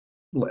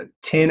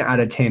 10 out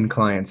of 10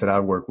 clients that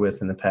I've worked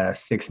with in the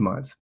past 6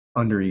 months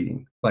under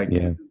eating, like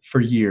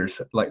for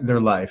years, like their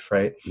life,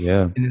 right?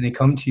 Yeah. And then they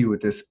come to you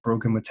with this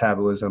broken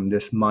metabolism,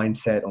 this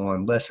mindset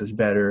on less is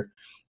better,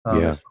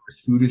 as far as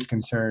food is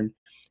concerned.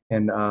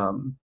 And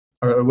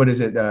or what is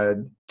it?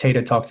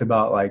 Tata talks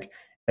about like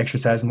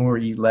exercise more,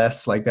 eat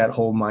less, like that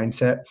whole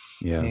mindset.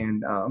 Yeah.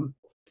 And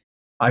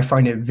I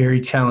find it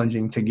very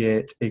challenging to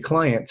get a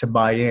client to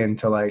buy in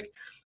to like,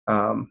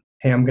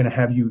 hey, I'm going to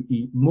have you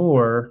eat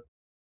more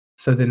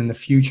so that in the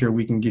future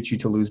we can get you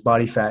to lose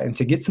body fat. And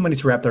to get somebody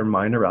to wrap their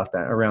mind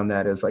around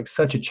that is like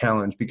such a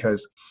challenge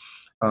because,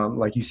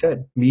 like you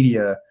said,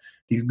 media,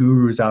 these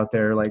gurus out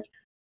there, like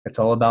it's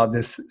all about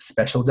this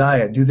special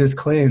diet, do this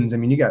cleanse. I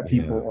mean, you got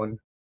people on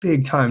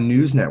big time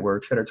news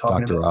networks that are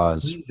talking Dr. about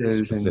Oz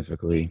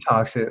specifically. and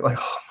detox it. Like,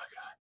 oh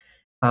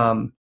my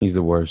God. He's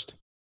the worst.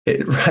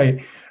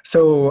 Right.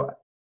 So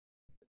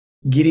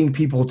getting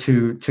people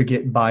to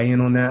get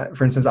buy-in on that.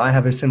 For instance, I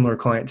have a similar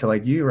client to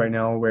like you right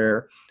now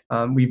where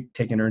we've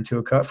taken her into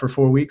a cut for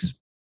 4 weeks.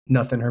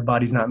 Nothing, her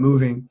body's not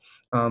moving.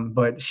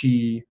 But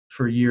she,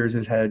 for years,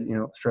 has had,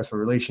 stressful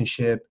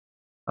relationship,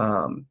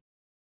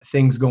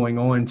 things going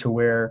on to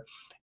where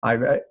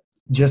I've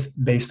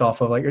just based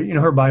off of like,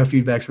 her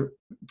biofeedback's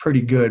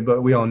pretty good,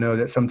 but we all know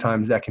that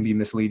sometimes that can be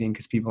misleading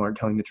because people aren't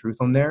telling the truth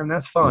on there, and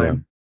that's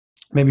fine.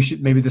 Yeah.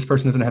 Maybe this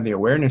person doesn't have the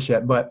awareness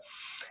yet, but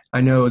I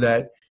know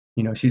that,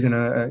 she's in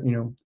a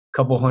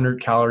couple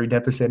 100-calorie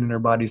deficit and her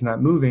body's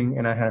not moving.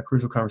 And I had a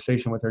crucial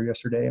conversation with her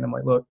yesterday. And I'm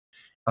like, look,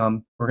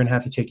 we're going to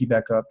have to take you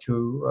back up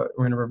to,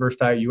 we're going to reverse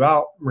diet you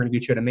out. We're going to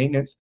get you out of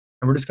maintenance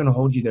and we're just going to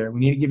hold you there. We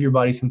need to give your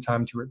body some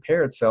time to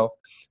repair itself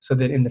so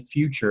that in the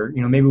future,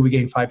 maybe we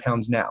gain 5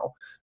 pounds now,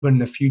 but in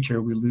the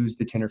future we lose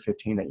the 10 or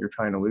 15 that you're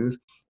trying to lose,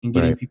 and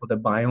getting people to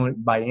buy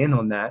in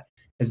on that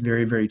is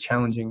very, very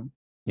challenging.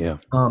 Yeah.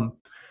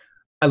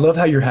 I love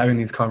how you're having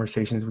these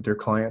conversations with your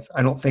clients.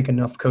 I don't think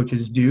enough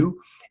coaches do.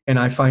 And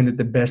I find that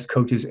the best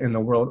coaches in the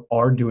world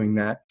are doing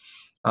that.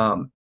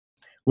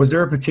 Was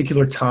there a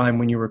particular time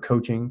when you were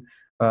coaching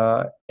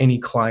any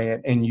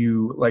client and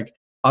you like,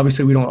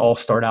 obviously we don't all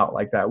start out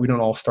like that. We don't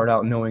all start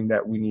out knowing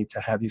that we need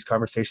to have these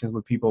conversations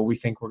with people. We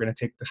think we're going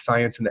to take the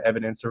science and the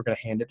evidence, we're going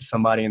to hand it to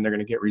somebody and they're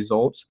going to get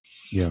results.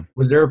 Yeah.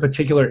 Was there a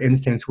particular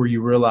instance where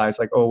you realized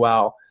like, oh,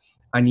 wow,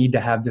 I need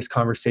to have this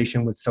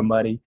conversation with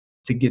somebody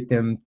to get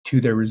them to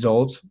their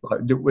results?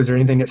 Was there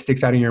anything that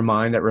sticks out in your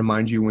mind that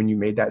reminds you when you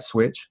made that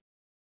switch?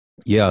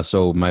 Yeah.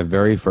 So my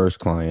very first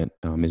client,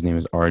 his name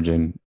is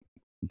Arjun,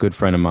 good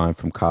friend of mine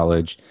from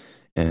college.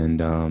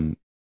 And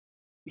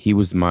he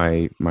was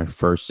my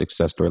first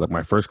success story, like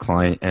my first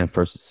client and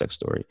first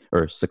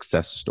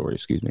success story,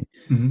 excuse me.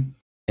 Mm-hmm.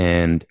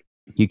 And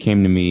he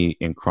came to me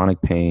in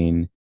chronic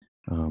pain,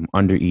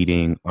 under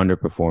eating,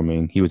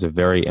 underperforming. He was a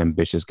very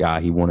ambitious guy.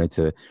 He wanted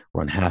to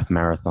run half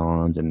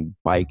marathons and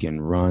bike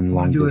and run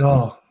long distance. Do it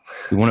all.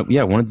 He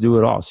wanted to do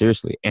it all,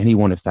 seriously. And he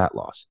wanted fat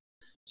loss.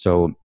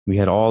 So we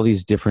had all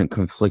these different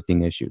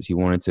conflicting issues. He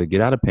wanted to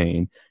get out of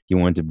pain. He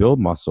wanted to build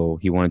muscle.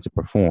 He wanted to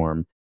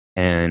perform,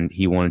 and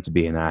he wanted to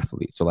be an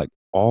athlete. So like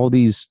all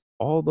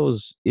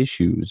those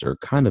issues are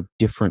kind of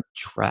different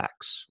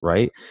tracks,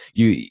 right?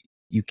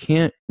 You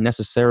can't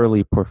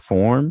necessarily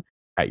perform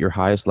at your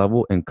highest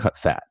level and cut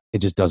fat. It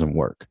just doesn't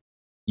work.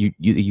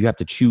 You have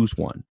to choose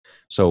one.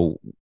 So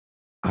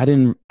I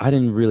didn't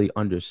really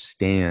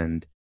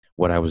understand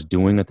what I was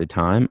doing at the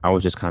time. I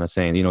was just kind of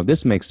saying,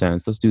 this makes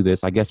sense. Let's do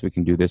this. I guess we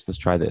can do this. Let's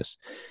try this.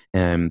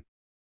 And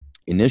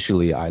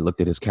initially I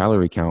looked at his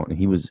calorie count and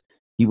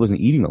he wasn't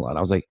eating a lot.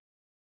 I was like,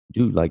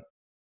 dude, like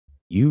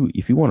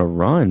if you want to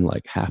run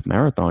like half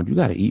marathons, you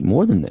got to eat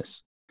more than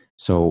this.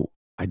 So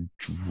I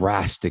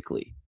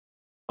drastically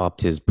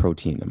upped his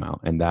protein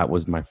amount. And that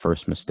was my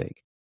first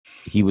mistake.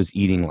 he was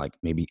eating like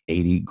maybe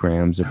 80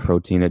 grams of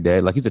protein a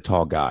day. Like he's a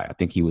tall guy. I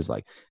think he was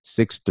like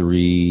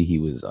 6'3". He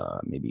was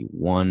maybe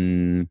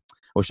one.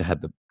 I wish I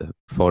had the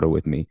photo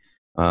with me.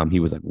 He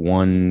was like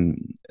one,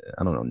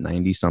 I don't know,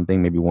 90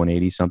 something, maybe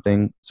 180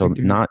 something. So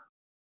not,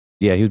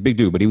 yeah, he was a big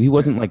dude, but he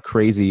wasn't like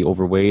crazy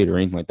overweight or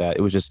anything like that.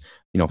 It was just,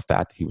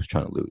 fat that he was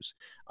trying to lose.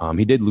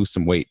 He did lose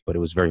some weight, but it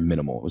was very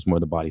minimal. It was more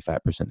the body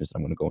fat percentage that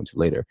I'm going to go into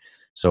later.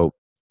 So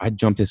I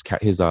jumped his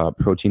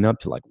protein up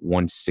to like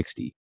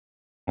 160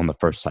 on the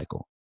first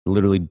cycle,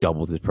 literally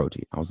doubled his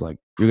protein. I was like,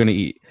 "You're gonna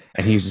eat,"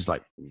 and he was just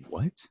like,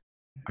 "What?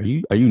 Are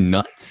you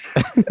nuts?"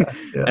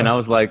 Yeah. And I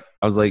was like,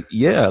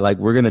 "Yeah, like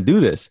we're gonna do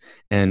this."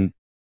 And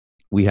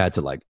we had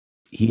to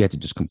he had to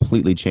just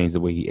completely change the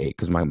way he ate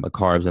because my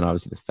carbs and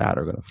obviously the fat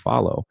are gonna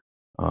follow.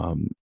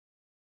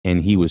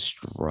 And he was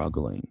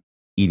struggling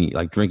eating,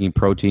 like drinking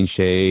protein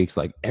shakes,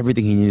 like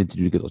everything he needed to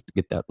do to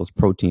get those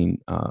protein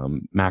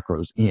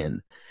macros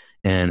in.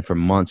 And for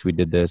months we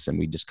did this and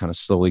we just kind of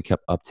slowly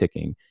kept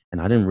upticking.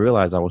 And I didn't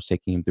realize I was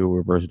taking him through a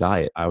reverse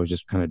diet. I was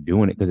just kind of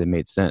doing it because it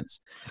made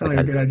sense. Sounds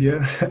like a good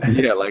idea.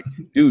 Yeah, like,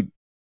 dude,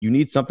 you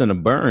need something to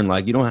burn.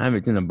 Like, you don't have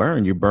anything to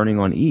burn. You're burning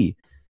on E.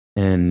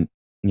 And,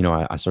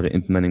 I started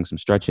implementing some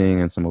stretching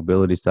and some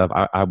mobility stuff.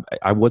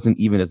 I wasn't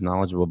even as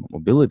knowledgeable about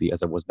mobility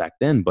as I was back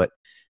then. But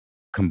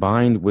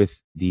combined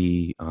with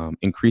the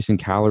increasing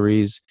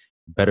calories,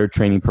 better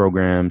training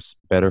programs,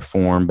 better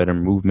form, better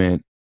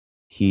movement,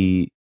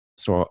 he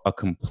saw a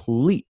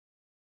complete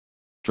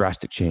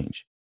drastic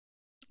change.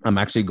 I'm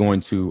actually going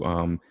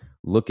to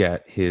look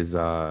at his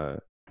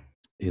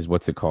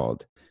what's it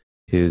called?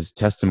 His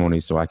testimony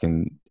so I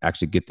can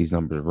actually get these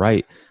numbers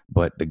right.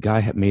 But the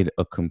guy had made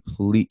a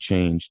complete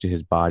change to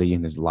his body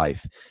and his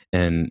life.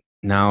 And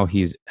now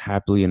he's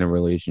happily in a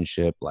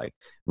relationship, like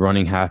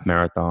running half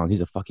marathons.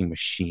 He's a fucking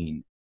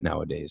machine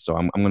nowadays. So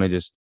I'm going to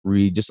just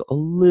read just a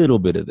little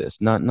bit of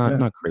this, not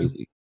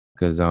crazy,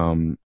 because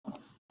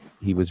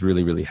he was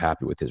really, really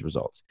happy with his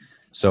results.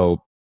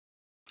 So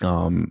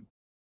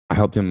I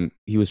helped him.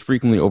 He was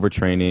frequently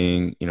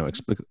overtraining,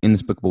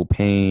 inexplicable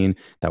pain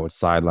that would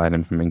sideline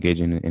him from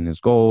engaging in his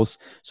goals.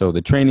 So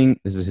the training,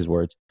 this is his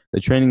words, the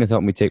training has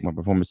helped me take my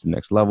performance to the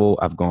next level.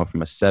 I've gone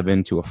from a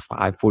 7 to a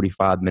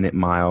 5:45-minute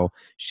mile,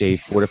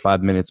 shaved 4 to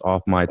 5 minutes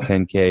off my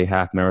 10K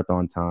half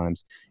marathon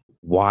times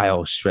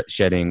while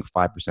shedding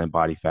 5%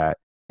 body fat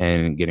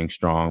and getting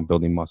strong,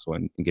 building muscle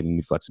and getting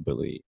new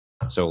flexibility.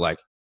 So like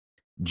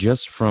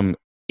just from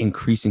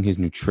increasing his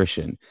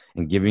nutrition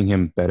and giving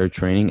him better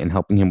training and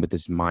helping him with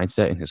his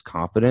mindset and his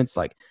confidence,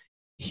 like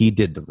he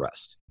did the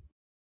rest.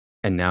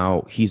 And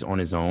now he's on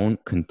his own,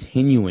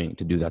 continuing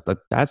to do that. Like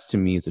that's to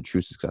me is a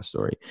true success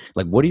story.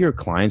 Like, what do your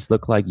clients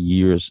look like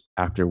years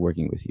after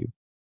working with you?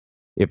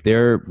 If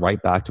they're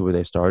right back to where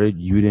they started,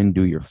 you didn't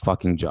do your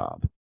fucking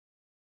job.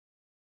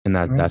 And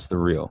that's the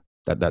real,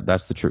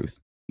 that's the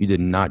truth. You did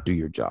not do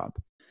your job.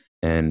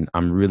 And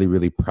I'm really,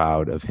 really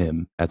proud of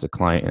him as a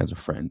client and as a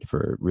friend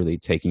for really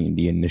taking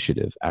the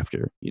initiative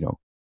after,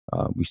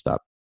 we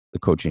stopped the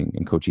coaching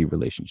and coachee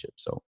relationship.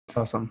 So it's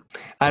awesome.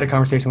 I had a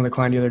conversation with a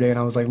client the other day and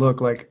I was like,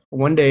 look, like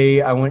one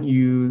day I want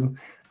you,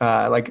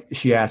 like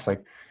she asked,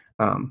 like,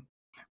 why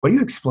do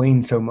you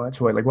explain so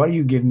much? Why do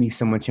you give me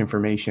so much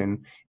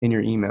information in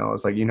your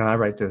emails? Like, I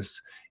write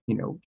this,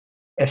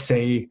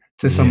 essay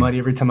to somebody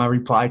every time I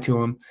reply to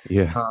them.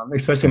 Yeah.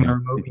 Especially my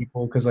remote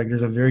people, because like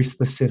there's a very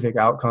specific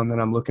outcome that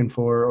I'm looking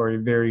for, or a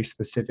very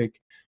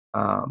specific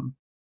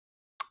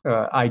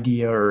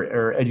idea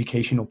or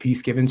educational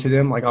piece given to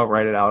them. Like I'll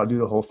write it out. I'll do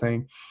the whole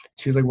thing.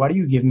 She's like, why do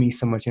you give me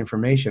so much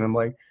information? I'm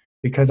like,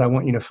 because I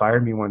want you to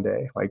fire me one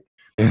day. Like,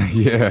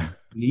 yeah,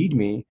 you need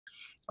me.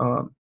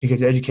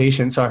 Because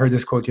education. So I heard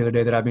this quote the other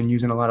day that I've been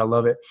using a lot. I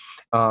love it.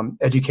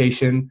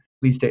 Education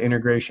leads to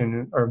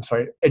integration,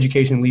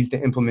 education leads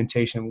to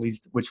implementation,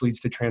 which leads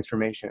to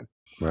transformation.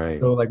 Right.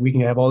 So like we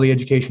can have all the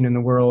education in the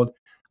world.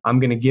 I'm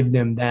going to give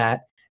them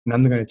that, and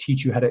I'm going to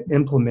teach you how to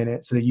implement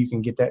it so that you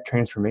can get that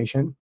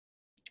transformation.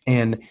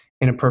 And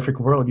in a perfect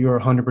world, you are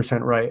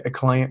 100% right. A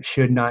client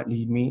should not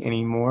need me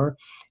anymore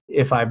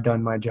if I've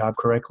done my job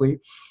correctly.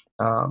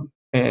 And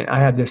I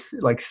have this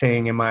like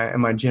saying in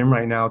my gym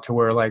right now to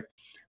where like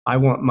I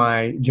want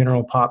my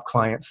general pop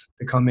clients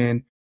to come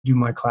in, do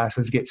my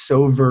classes, get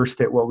so versed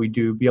at what we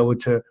do, be able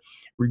to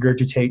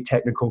regurgitate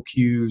technical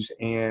cues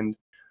and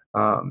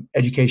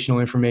educational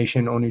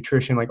information on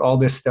nutrition, like all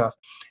this stuff.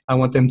 I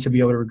want them to be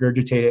able to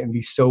regurgitate it and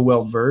be so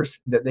well versed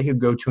that they could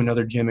go to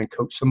another gym and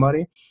coach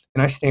somebody.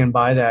 And I stand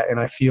by that. And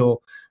I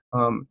feel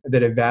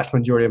that a vast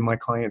majority of my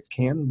clients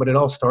can, but it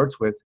all starts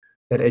with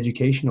that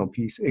educational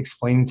piece,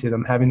 explaining to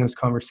them, having those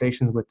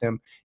conversations with them,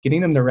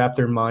 getting them to wrap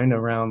their mind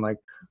around like,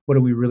 what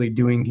are we really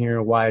doing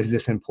here? Why is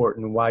this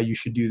important? Why you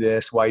should do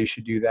this? Why you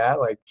should do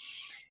that? Like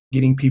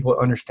getting people to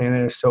understand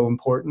that is so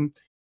important.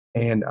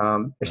 And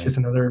it's just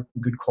another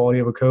good quality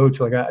of a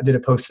coach. Like I did a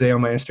post today on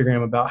my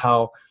Instagram about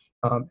how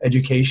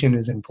education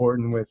is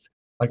important with,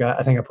 like,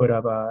 I think I put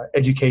up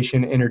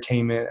education,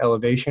 entertainment,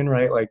 elevation,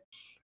 right? Like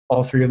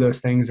all three of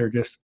those things are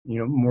just,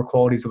 more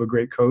qualities of a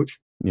great coach.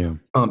 Yeah.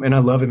 And I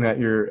love in that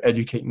you're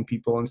educating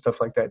people and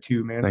stuff like that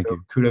too, man. Thank So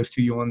you. kudos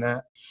to you on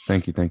that.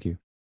 Thank you. Thank you.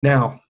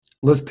 Now,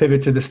 let's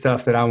pivot to the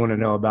stuff that I want to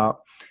know about.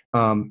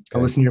 I Okay.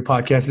 listened to your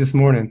podcast this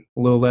morning, a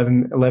little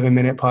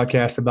 11-minute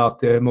podcast about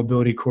the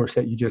mobility course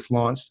that you just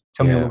launched.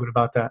 Tell me a little bit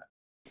about that.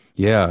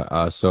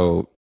 Yeah.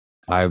 So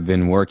I've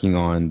been working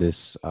on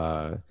this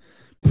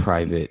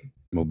private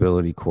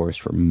mobility course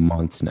for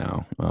months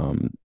now.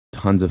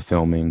 Tons of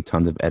filming,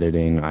 tons of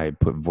editing. I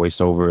put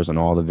voiceovers on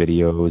all the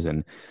videos,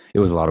 and it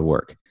was a lot of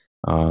work.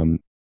 Um,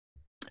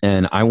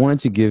 and I wanted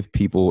to give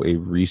people a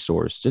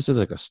resource just as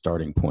like a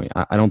starting point.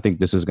 I don't think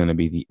this is going to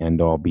be the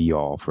end all be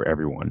all for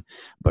everyone,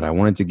 but I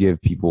wanted to give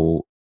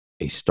people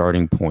a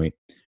starting point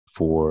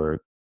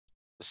for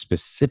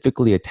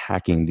specifically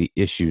attacking the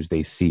issues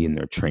they see in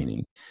their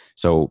training.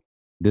 So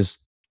this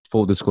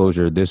full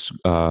disclosure, this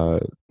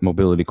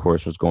mobility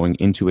course was going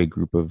into a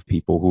group of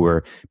people who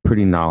are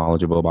pretty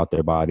knowledgeable about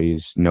their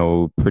bodies,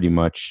 know pretty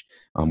much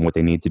what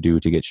they need to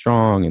do to get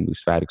strong and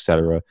lose fat,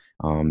 etc.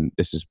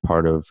 This is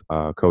part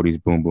of Cody's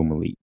Boom Boom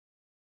Elite.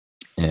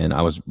 And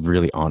I was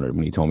really honored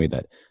when he told me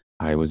that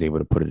I was able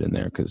to put it in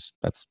there because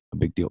that's a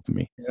big deal for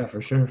me. Yeah, for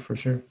sure. For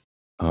sure.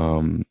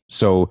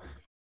 So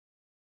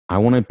I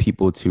wanted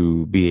people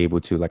to be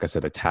able to, like I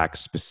said, attack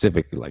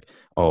specifically like,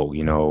 oh,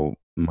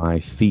 my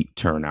feet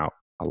turn out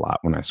a lot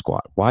when I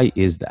squat. Why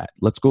is that?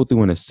 Let's go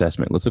through an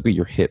assessment. Let's look at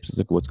your hips. Let's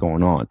look at what's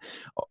going on.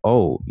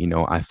 Oh,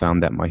 I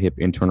found that my hip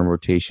internal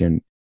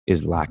rotation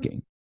is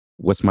lacking.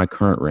 What's my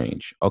current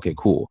range? Okay,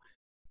 cool.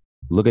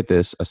 Look at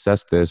this,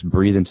 assess this,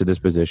 breathe into this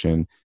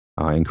position,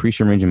 increase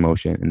your range of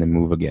motion, and then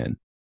move again.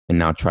 And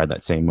now try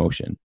that same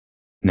motion.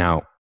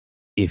 Now,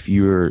 if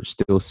you're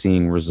still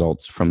seeing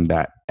results from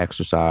that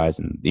exercise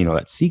and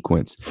that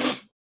sequence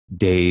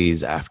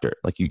days after,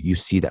 like you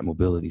see that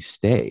mobility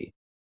stay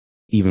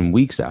even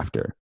weeks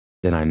after,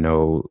 then I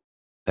know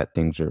that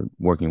things are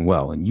working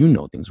well, and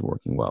things are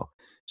working well.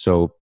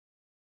 So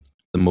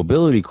the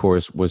mobility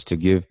course was to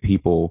give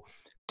people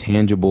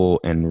tangible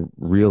and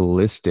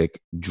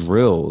realistic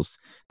drills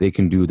they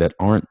can do that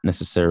aren't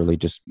necessarily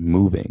just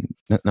moving,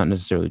 not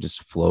necessarily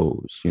just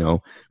flows,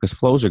 because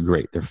flows are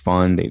great. They're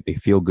fun. They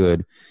feel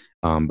good.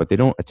 But they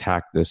don't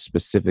attack the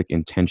specific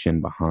intention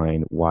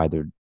behind why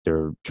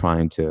they're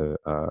trying to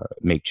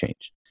make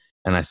change.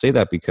 And I say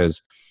that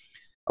because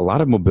a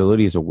lot of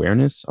mobility is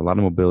awareness. A lot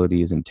of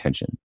mobility is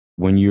intention.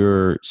 When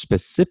you're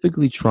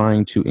specifically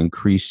trying to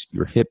increase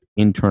your hip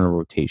internal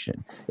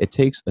rotation, it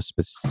takes a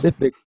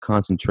specific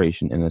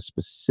concentration and a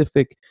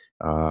specific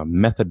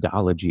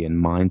methodology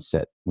and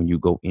mindset when you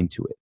go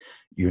into it.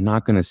 You're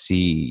not going to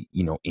see,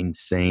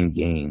 insane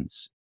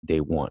gains day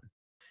one.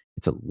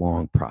 It's a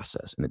long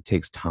process, and it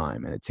takes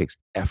time, and it takes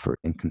effort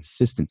and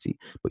consistency.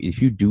 But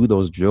if you do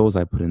those drills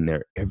I put in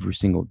there every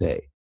single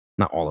day,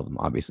 not all of them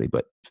obviously,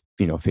 but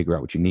figure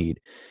out what you need,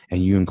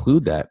 and you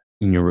include that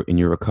in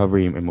your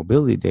recovery and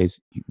mobility days,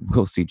 you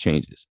will see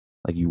changes.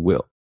 Like you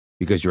will,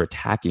 because you're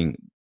attacking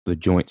the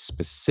joint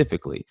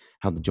specifically,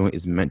 how the joint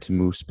is meant to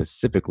move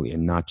specifically,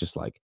 and not just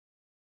like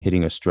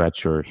hitting a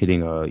stretch or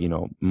hitting a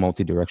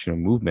multi-directional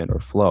movement or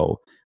flow.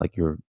 Like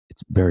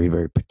it's very,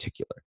 very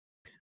particular.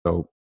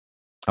 So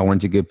I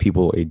wanted to give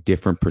people a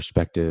different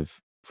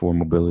perspective for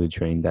mobility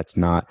training. That's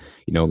not,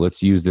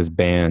 let's use this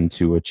band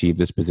to achieve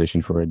this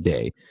position for a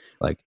day.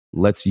 Like,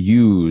 let's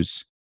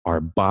use our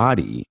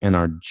body and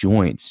our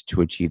joints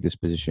to achieve this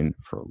position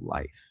for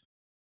life.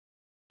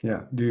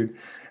 Yeah, dude.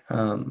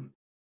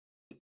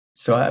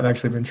 So I've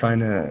actually been trying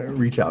to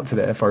reach out to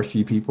the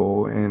FRC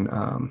people and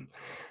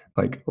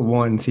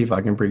see if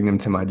I can bring them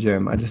to my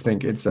gym. I just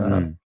think it's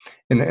in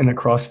the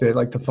CrossFit,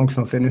 like the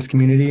functional fitness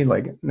community,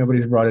 like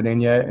nobody's brought it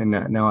in yet. And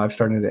now I've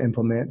started to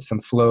implement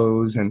some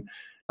flows and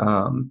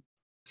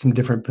some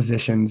different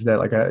positions that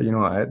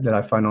that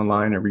I find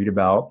online and read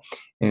about.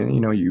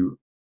 And,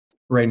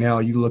 right now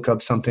you look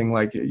up something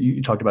like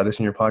you talked about this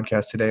in your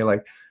podcast today,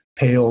 like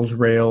pails,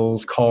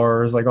 rails,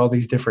 cars, like all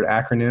these different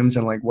acronyms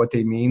and like what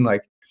they mean.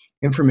 Like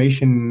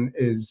information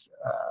is,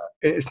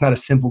 it's not a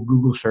simple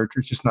Google search.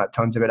 There's just not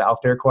tons of it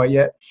out there quite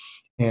yet.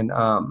 And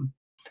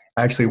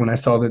actually, when I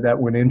saw that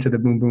went into the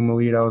Boom Boom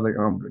Elite, I was like,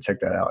 oh, I'm going to check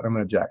that out. I'm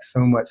going to jack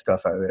so much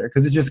stuff out of there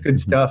because it's just good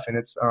stuff. And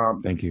it's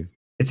Thank you.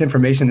 It's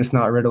information that's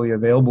not readily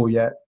available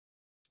yet.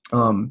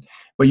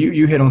 But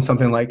you hit on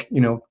something like,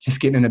 just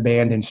getting in a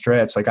band and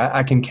stretch. Like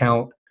I can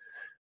count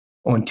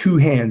on two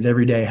hands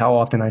every day how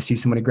often I see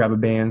somebody grab a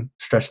band,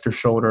 stretch their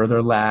shoulder or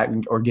their lat,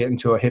 or get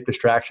into a hip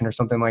distraction or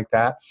something like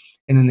that.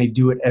 And then they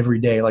do it every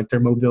day, like their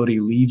mobility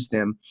leaves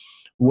them.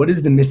 What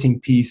is the missing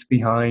piece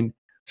behind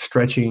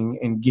stretching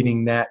and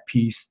getting that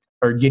piece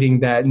or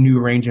getting that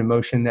new range of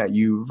motion that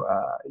you've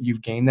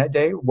gained that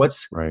day?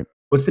 What's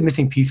the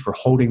missing piece for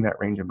holding that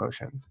range of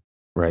motion?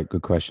 Right.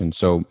 Good question.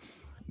 So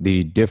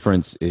the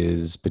difference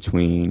is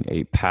between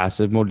a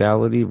passive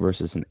modality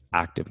versus an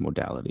active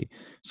modality.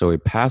 So a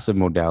passive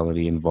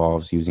modality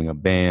involves using a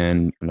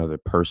band, another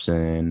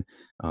person,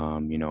 a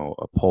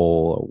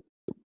pole,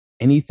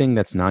 anything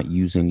that's not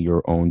using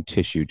your own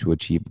tissue to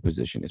achieve the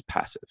position is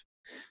passive.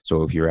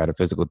 So if you're at a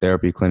physical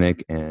therapy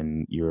clinic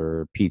and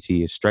your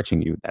PT is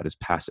stretching you, that is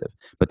passive.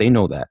 But they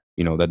know that,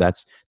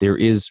 there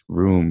is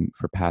room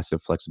for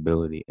passive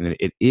flexibility, and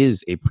it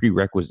is a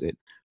prerequisite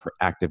for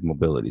active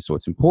mobility. So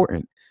it's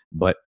important.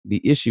 But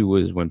the issue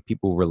is when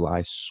people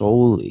rely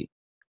solely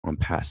on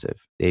passive,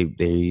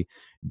 they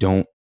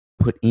don't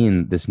put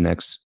in this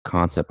next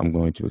concept I'm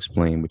going to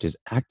explain, which is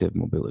active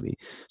mobility.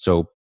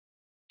 So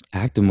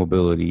active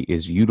mobility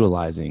is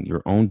utilizing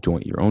your own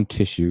joint, your own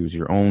tissues,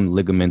 your own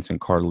ligaments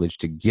and cartilage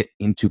to get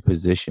into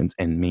positions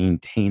and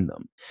maintain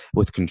them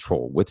with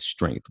control, with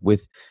strength,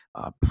 with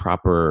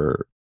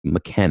proper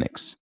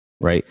mechanics,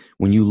 right?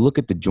 When you look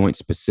at the joint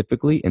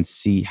specifically and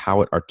see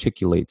how it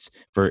articulates,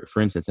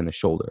 for instance, in the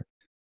shoulder,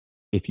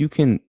 if you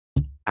can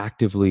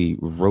actively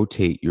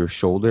rotate your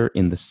shoulder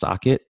in the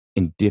socket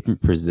in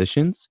different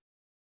positions,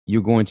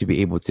 you're going to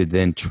be able to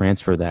then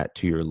transfer that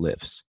to your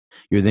lifts.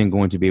 You're then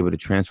going to be able to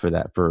transfer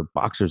that for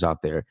boxers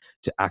out there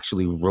to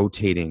actually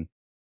rotating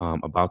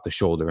about the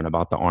shoulder and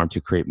about the arm to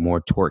create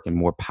more torque and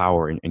more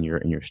power in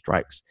your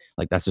strikes.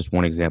 Like, that's just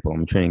one example.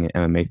 I'm training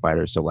an MMA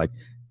fighter, so like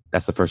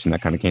that's the first thing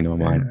that kind of came to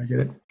my mind. I get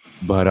it.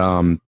 But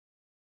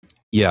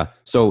yeah.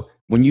 So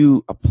when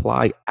you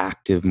apply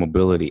active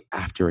mobility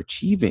after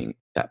achieving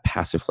that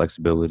passive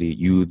flexibility,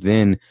 you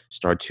then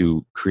start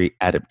to create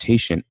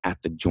adaptation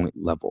at the joint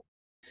level.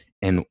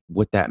 And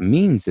what that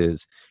means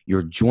is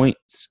your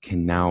joints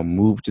can now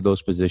move to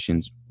those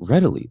positions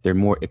readily. They're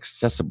more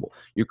accessible.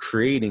 You're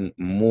creating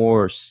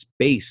more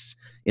space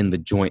in the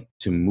joint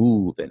to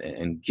move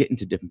and get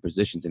into different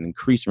positions and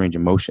increase range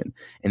of motion.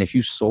 And if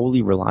you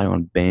solely rely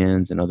on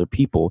bands and other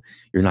people,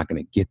 you're not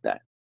going to get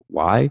that.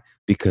 Why?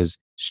 Because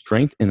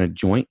strength in a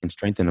joint and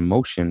strength in a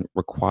motion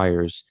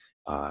requires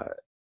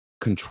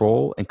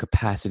control and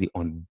capacity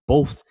on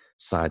both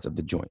sides of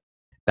the joint.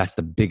 That's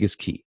the biggest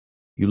key.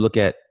 You look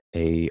at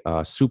a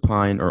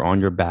supine or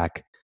on your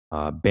back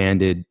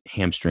banded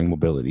hamstring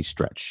mobility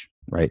stretch,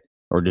 right?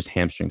 Or just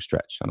hamstring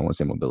stretch. I don't want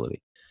to say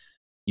mobility.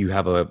 You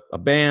have a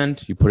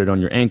band, you put it on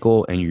your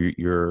ankle, and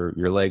your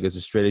leg is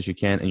as straight as you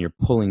can, and you're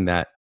pulling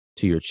that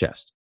to your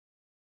chest.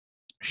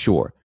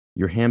 Sure,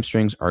 your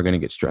hamstrings are going to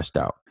get stressed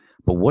out.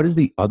 But what is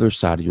the other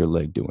side of your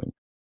leg doing?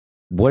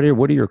 What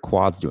are your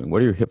quads doing?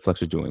 What are your hip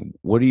flexors doing?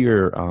 What are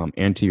your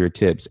anterior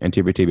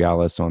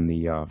tibialis on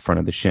the front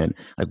of the shin?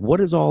 Like, what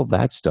is all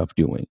that stuff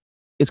doing?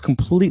 It's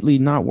completely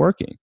not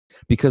working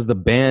because the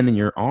band in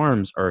your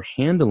arms are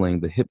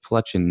handling the hip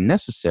flexion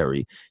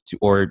necessary to,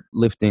 or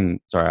lifting.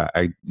 Sorry,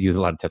 I use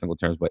a lot of technical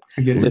terms, but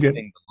lifting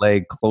the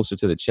leg closer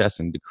to the chest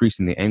and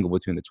decreasing the angle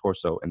between the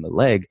torso and the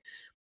leg.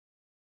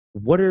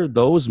 What are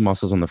those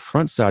muscles on the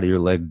front side of your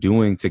leg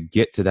doing to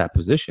get to that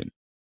position?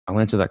 I'll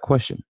answer that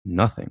question.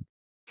 Nothing.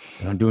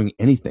 They're not doing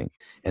anything.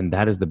 And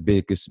that is the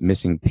biggest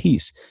missing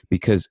piece,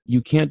 because you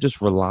can't just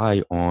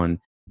rely on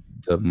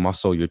the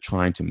muscle you're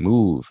trying to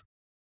move.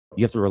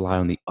 You have to rely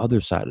on the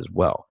other side as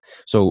well.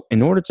 So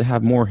in order to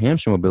have more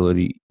hamstring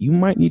mobility, you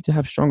might need to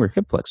have stronger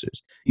hip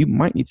flexors. You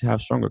might need to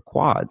have stronger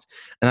quads.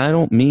 And I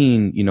don't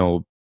mean,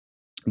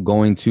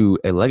 going to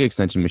a leg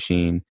extension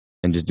machine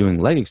and just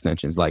doing leg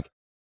extensions. Like,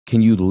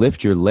 can you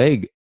lift your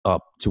leg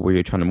up to where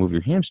you're trying to move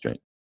your hamstring?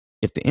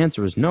 If the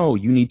answer is no,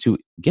 you need to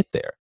get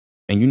there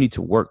and you need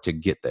to work to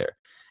get there.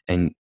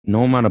 And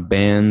no amount of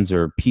bands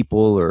or people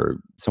or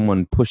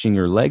someone pushing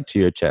your leg to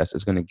your chest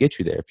is going to get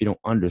you there if you don't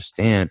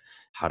understand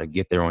how to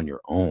get there on your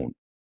own.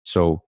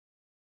 So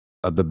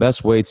the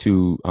best way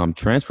to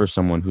transfer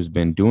someone who's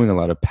been doing a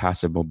lot of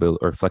passive mobility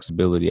or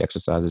flexibility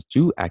exercises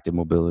to active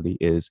mobility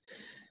is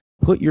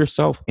put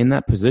yourself in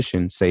that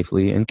position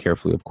safely and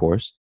carefully, of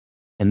course,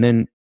 and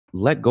then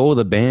let go of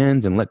the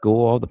bands and let go of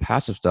all the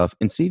passive stuff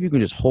and see if you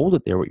can just hold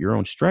it there with your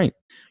own strength.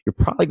 You're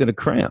probably going to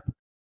cramp.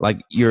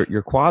 Like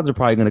your quads are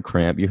probably going to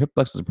cramp. Your hip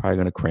flexors are probably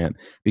going to cramp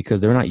because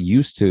they're not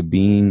used to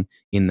being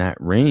in that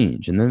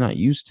range and they're not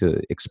used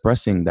to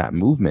expressing that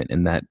movement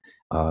and that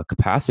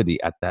capacity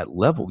at that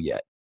level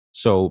yet.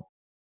 So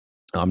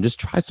just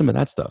try some of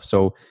that stuff.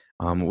 So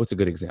what's a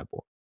good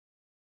example?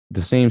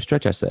 The same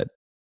stretch I said.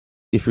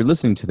 If you're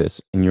listening to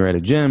this and you're at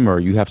a gym or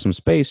you have some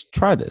space,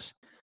 try this.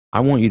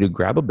 I want you to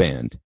grab a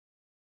band,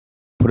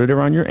 put it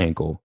around your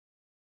ankle,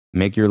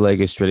 make your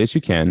leg as straight as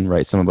you can,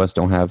 right? Some of us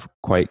don't have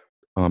quite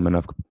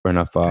enough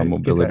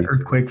mobility. Get that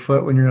earthquake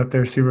foot when you're up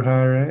there super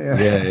high, right?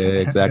 Yeah,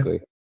 exactly.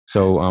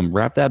 So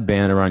wrap that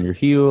band around your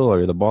heel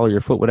or the ball of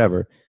your foot,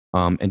 whatever,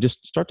 and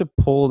just start to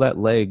pull that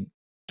leg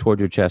toward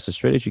your chest as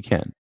straight as you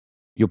can.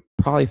 You'll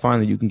probably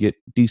find that you can get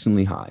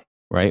decently high,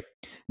 right?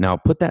 Now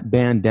put that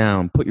band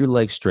down, put your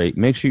leg straight,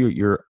 make sure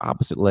your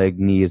opposite leg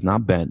knee is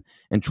not bent,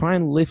 and try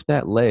and lift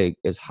that leg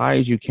as high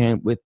as you can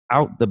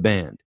without the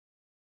band.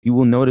 You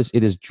will notice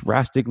it is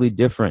drastically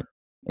different.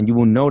 And you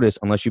will notice,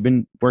 unless you've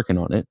been working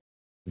on it,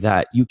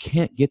 that you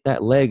can't get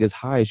that leg as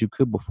high as you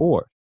could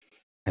before.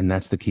 And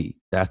that's the key.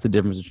 That's the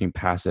difference between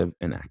passive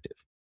and active.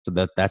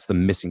 So that's the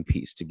missing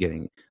piece to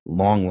getting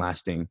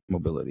long-lasting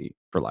mobility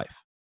for life.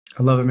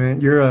 I love it,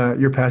 man.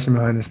 Your passion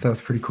behind this stuff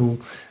is pretty cool.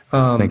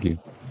 Thank you.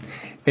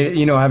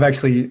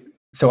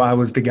 So I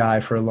was the guy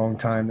for a long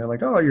time. They're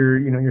like, oh,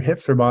 your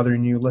hips are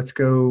bothering you. Let's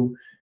go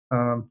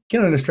Get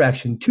on a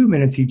distraction, 2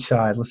 minutes each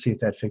side. Let's see if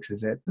that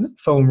fixes it.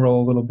 Foam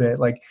roll a little bit.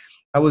 Like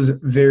I was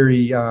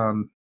very, I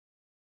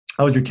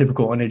was your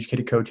typical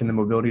uneducated coach in the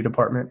mobility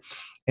department.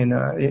 And,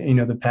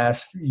 the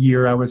past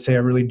year, I would say I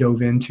really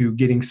dove into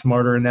getting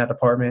smarter in that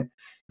department.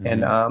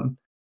 Mm-hmm. And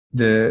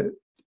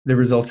the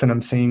results that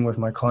I'm seeing with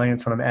my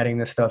clients when I'm adding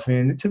this stuff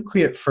in,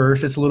 typically at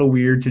first, it's a little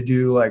weird to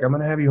do. Like, I'm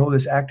going to have you hold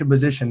this active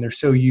position. They're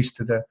so used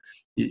to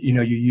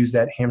you use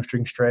that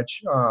hamstring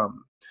stretch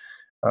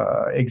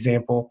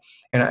example.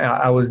 And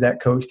I was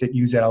that coach that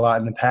used that a lot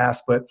in the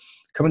past. But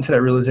coming to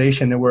that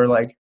realization that we're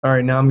like, all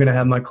right, now I'm going to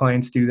have my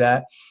clients do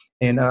that.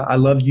 And I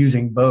love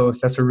using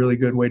both. That's a really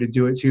good way to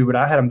do it too. But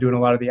I had them doing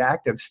a lot of the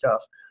active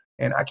stuff.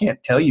 And I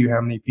can't tell you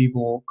how many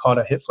people caught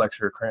a hip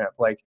flexor cramp,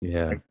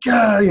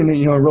 God,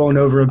 and rolling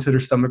over to their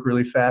stomach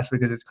really fast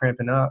because it's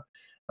cramping up.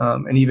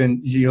 And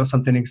even,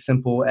 something as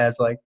simple as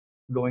like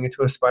going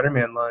into a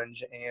Spider-Man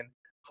lunge and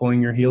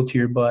pulling your heel to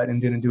your butt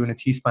and then doing a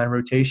T-spine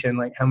rotation.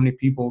 Like how many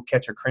people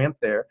catch a cramp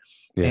there?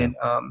 Yeah. And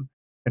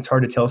it's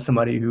hard to tell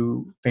somebody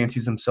who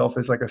fancies himself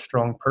as like a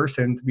strong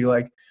person to be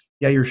like,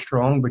 yeah, you're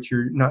strong, but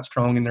you're not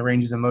strong in the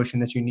ranges of motion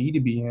that you need to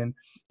be in.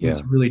 Yeah.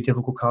 It's a really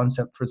difficult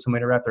concept for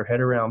somebody to wrap their head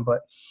around.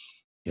 But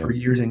for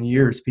years and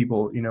years,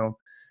 people,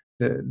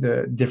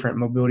 the different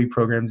mobility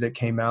programs that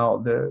came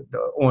out, the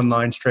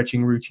online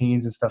stretching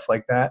routines and stuff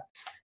like that,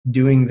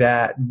 doing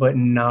that, but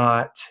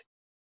not,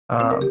 be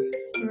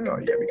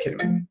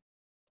kidding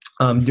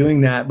me.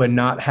 Doing that, but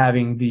not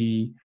having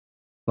the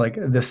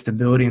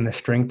stability and the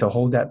strength to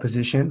hold that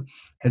position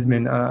has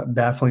been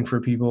baffling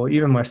for people.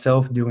 Even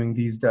myself doing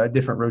these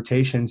different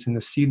rotations and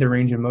to see the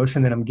range of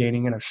motion that I'm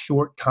gaining in a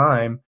short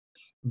time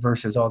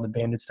versus all the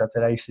banded stuff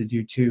that I used to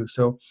do too.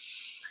 So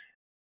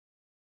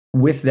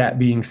with that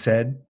being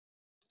said,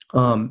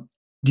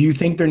 do you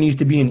think there needs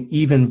to be an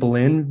even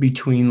blend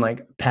between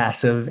like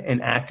passive and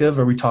active?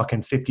 Are we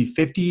talking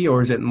 50-50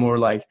 or is it more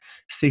like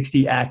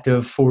 60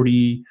 active,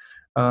 40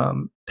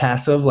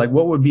 passive? Like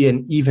what would be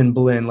an even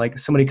blend? Like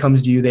somebody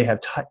comes to you, they have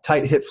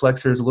tight hip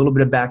flexors, a little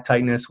bit of back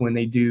tightness when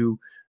they do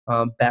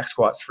back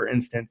squats, for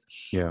instance.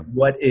 Yeah.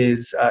 What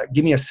is,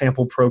 give me a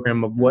sample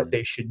program of what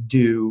they should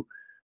do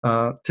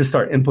to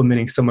start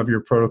implementing some of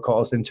your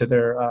protocols into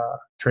their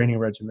training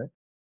regimen.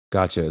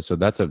 Gotcha. So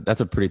that's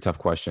a pretty tough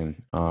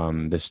question.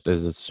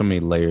 There's so many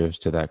layers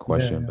to that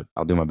question, but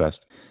I'll do my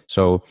best.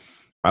 So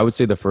I would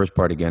say the first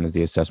part again is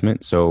the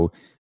assessment. So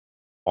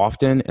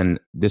often, and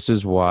this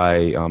is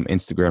why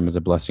Instagram is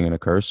a blessing and a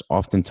curse.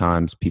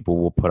 Oftentimes people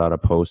will put out a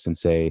post and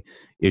say,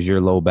 is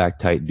your low back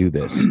tight? Do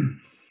this.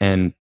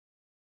 And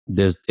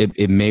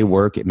it may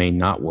work, it may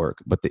not work.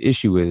 But the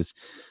issue is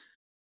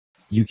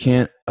you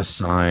can't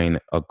assign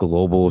a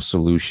global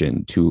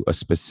solution to a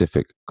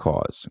specific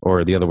cause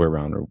or the other way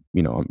around, or,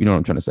 you know what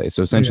I'm trying to say.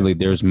 So essentially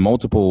there's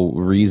multiple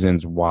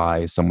reasons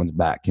why someone's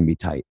back can be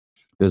tight.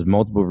 There's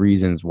multiple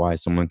reasons why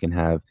someone can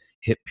have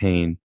hip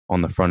pain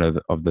on the front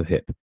of the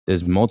hip.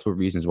 There's multiple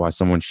reasons why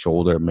someone's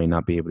shoulder may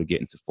not be able to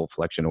get into full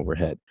flexion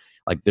overhead.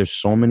 Like there's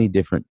so many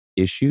different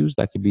issues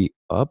that could be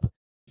up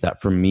that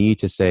for me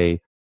to say,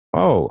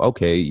 oh,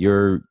 okay,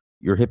 your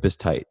hip is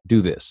tight,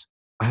 do this.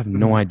 I have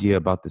no idea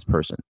about this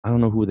person. I don't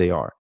know who they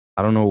are.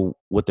 I don't know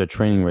what their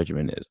training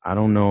regimen is. I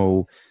don't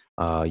know,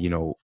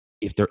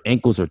 if their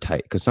ankles are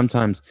tight. Because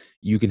sometimes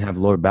you can have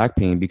lower back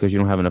pain because you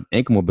don't have enough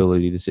ankle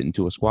mobility to sit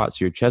into a squat,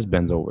 so your chest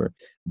bends over.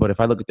 But if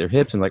I look at their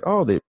hips and like,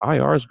 oh, the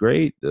IR is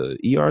great, the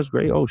ER is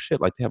great. Oh shit,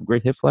 like they have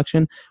great hip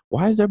flexion.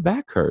 Why is their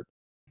back hurt?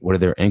 What are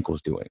their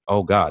ankles doing?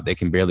 Oh God, they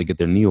can barely get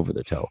their knee over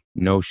their toe.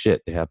 No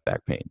shit, they have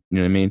back pain. You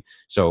know what I mean?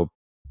 So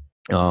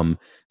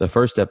the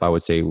first step I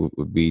would say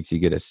would be to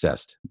get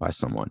assessed by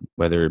someone,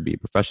 whether it be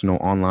professional,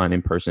 online,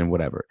 in person,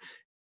 whatever.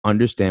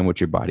 Understand what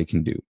your body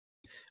can do.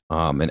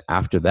 And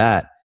after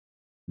that,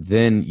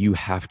 then you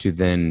have to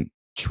then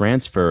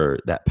transfer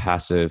that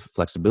passive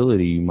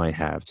flexibility you might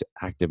have to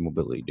active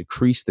mobility,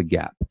 decrease the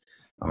gap.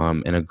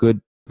 And a good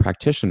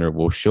practitioner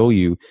will show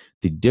you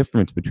the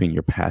difference between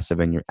your passive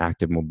and your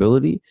active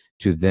mobility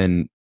to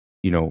then,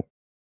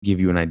 give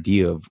you an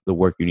idea of the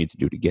work you need to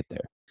do to get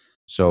there.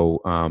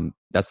 So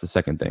that's the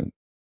second thing.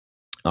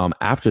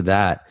 After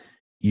that,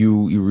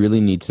 you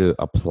really need to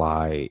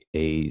apply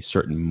a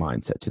certain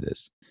mindset to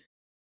this.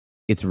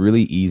 It's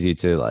really easy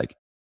to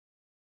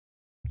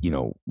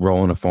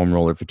roll in a foam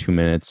roller for 2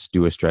 minutes,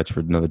 do a stretch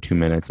for another 2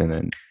 minutes, and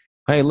then,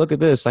 hey, look at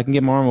this. I can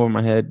get my arm over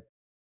my head.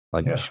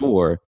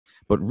 Sure.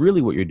 But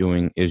really what you're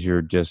doing is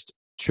you're just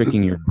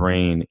tricking your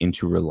brain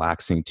into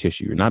relaxing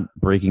tissue. You're not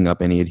breaking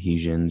up any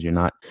adhesions. You're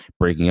not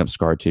breaking up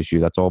scar tissue.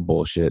 That's all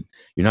bullshit.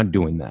 You're not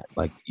doing that.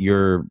 Like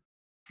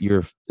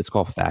it's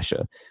called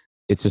fascia.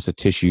 It's just a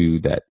tissue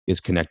that is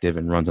connective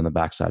and runs on the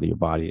backside of your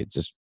body. It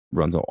just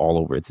runs all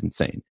over. It's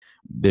insane.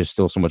 There's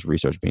still so much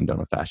research being done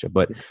on fascia,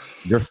 but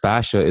your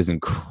fascia is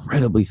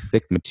incredibly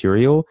thick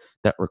material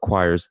that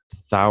requires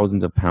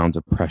thousands of pounds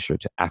of pressure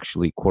to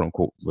actually quote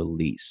unquote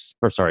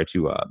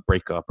to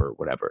break up or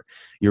whatever.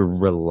 You're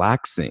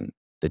relaxing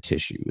the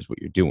tissue is what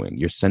you're doing.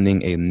 You're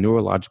sending a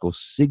neurological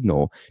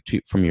signal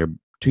to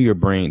your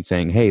brain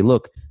saying, hey,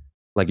 look,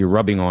 like you're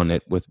rubbing on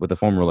it with a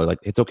foam roller, like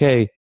it's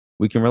okay.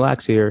 we can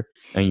relax here.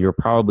 And you're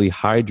probably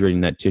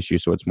hydrating that tissue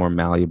so it's more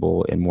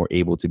malleable and more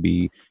able to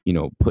be,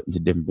 put into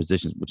different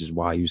positions, which is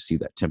why you see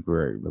that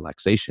temporary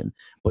relaxation,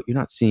 but you're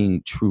not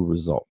seeing true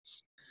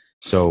results.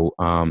 So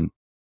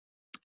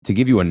to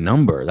give you a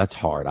number, that's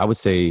hard. I would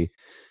say,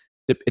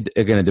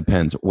 again, it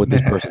depends what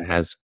this person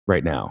has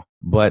right now.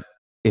 But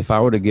if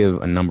I were to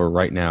give a number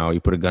right now, you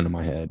put a gun to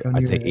my head,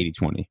 I'd say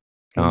 80-20.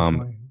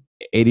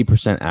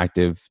 80%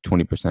 active,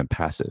 20%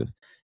 passive.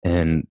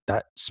 And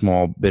that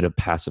small bit of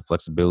passive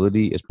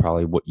flexibility is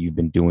probably what you've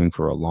been doing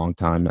for a long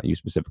time, not you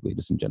specifically,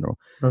 just in general.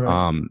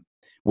 Right.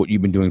 What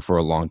you've been doing for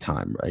a long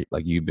time, right?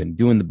 Like you've been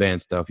doing the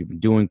band stuff, you've been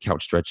doing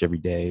couch stretch every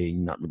day,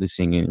 you're not really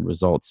seeing any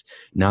results.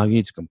 Now you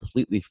need to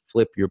completely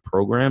flip your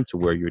program to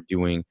where you're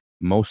doing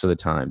most of the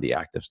time the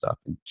active stuff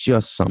and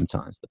just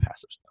sometimes the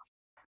passive stuff.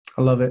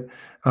 I love it.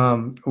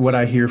 What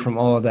I hear from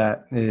all of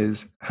that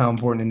is how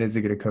important it is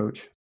to get a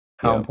coach,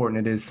 how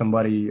important it is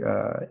somebody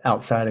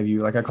outside of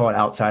you, like I call it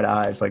outside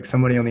eyes, like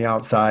somebody on the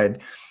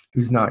outside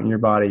who's not in your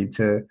body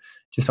to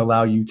just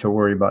allow you to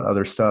worry about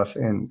other stuff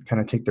and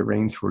kind of take the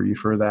reins for you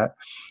for that.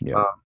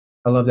 Yeah.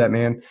 I love that,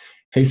 man.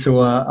 Hey, so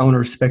I want to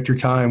respect your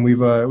time. We've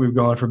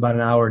gone for about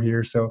an hour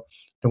here, so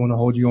don't want to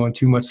hold you on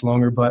too much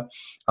longer, but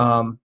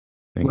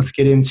let's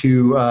get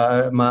into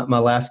my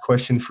last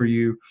question for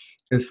you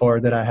as far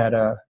that I had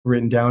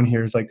written down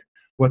here is like,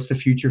 what's the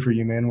future for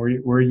you, man?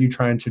 Where are you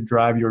trying to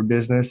drive your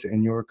business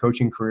and your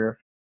coaching career?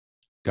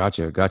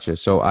 Gotcha.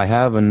 So I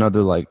have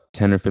another like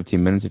 10 or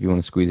 15 minutes if you want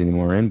to squeeze any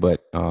more in,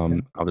 but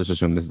I'll just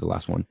assume this is the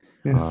last one.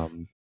 Yeah.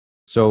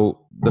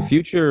 So the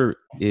future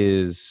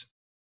is,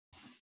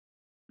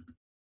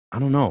 I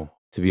don't know,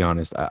 to be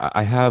honest.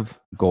 I have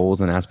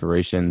goals and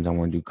aspirations. I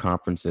want to do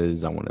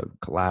conferences. I want to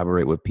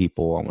collaborate with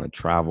people. I want to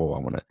travel. I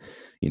want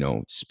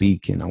to,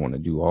 speak, and I want to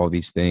do all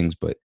these things.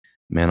 But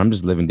man, I'm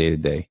just living day to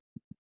day,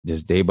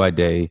 just day by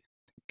day,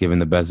 giving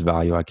the best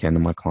value I can to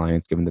my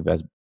clients, giving the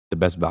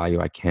best value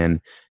I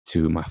can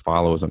to my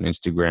followers on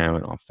Instagram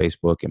and on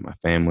Facebook and my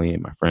family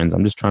and my friends.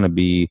 I'm just trying to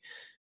be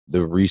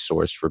the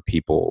resource for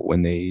people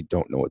when they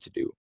don't know what to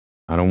do.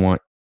 I don't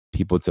want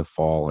people to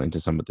fall into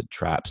some of the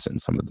traps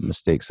and some of the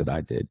mistakes that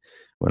I did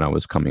when I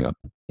was coming up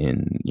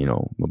in,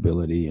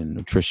 mobility and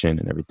nutrition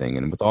and everything.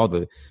 And with all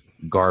the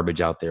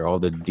garbage out there, all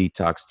the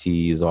detox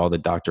teas, all the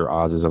Dr.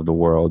 Oz's of the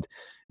world,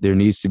 there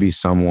needs to be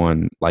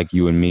someone like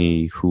you and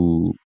me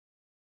who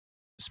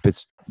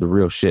spits the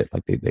real shit.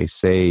 Like they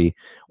say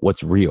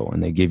what's real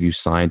and they give you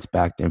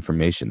science-backed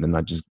information. They're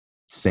not just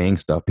saying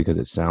stuff because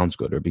it sounds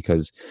good or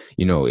because,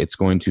 it's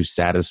going to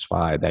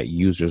satisfy that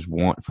users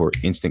want for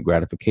instant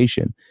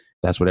gratification.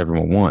 That's what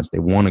everyone wants. They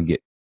want to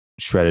get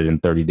shredded in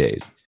 30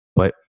 days,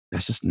 but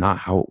that's just not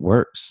how it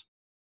works.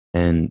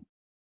 And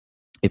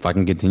if I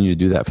can continue to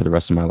do that for the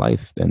rest of my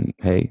life, then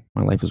hey,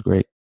 my life is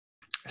great.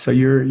 So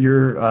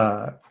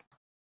you're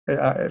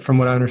from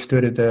what I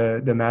understood at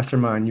the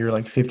mastermind, you're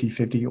like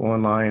 50-50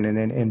 online and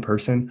then in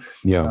person.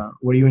 Yeah.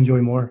 What do you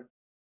enjoy more?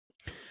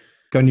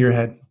 Gun to your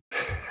head.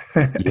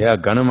 Yeah,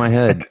 gun in my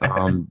head.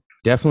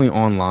 Definitely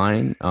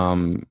online.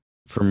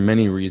 For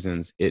many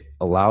reasons, it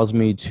allows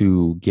me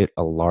to get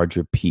a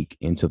larger peek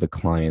into the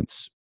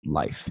client's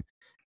life.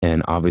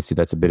 And obviously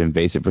that's a bit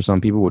invasive for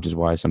some people, which is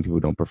why some people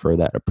don't prefer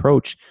that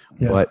approach.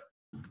 Yeah. But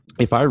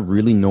if I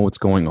really know what's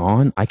going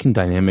on, I can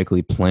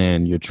dynamically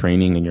plan your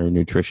training and your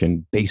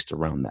nutrition based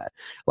around that.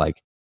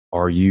 Like,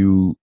 are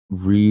you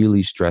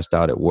really stressed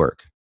out at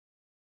work,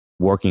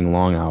 working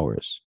long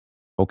hours?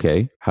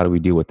 Okay, how do we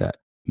deal with that?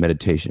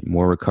 Meditation,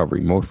 more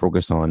recovery, more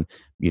focus on,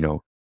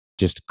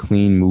 just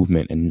clean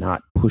movement and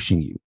not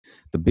pushing you.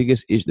 The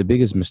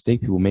biggest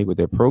mistake people make with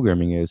their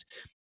programming is,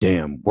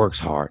 damn, work's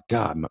hard.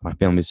 God, my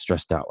family's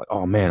stressed out. Like,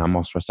 oh man, I'm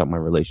all stressed out in my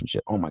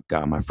relationship. Oh my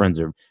God, my friends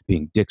are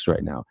being dicks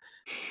right now.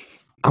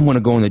 I'm going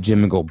to go in the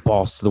gym and go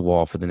balls to the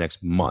wall for the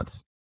next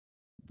month.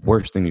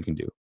 Worst thing you can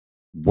do.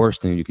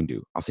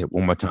 I'll say it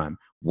one more time.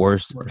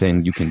 Worst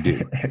thing you can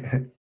do.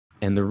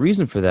 And the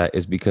reason for that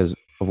is because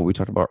of what we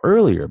talked about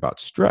earlier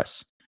about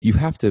stress. You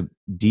have to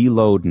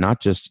deload not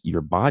just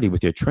your body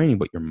with your training,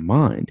 but your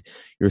mind.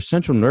 Your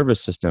central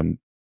nervous system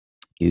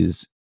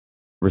is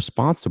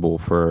responsible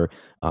for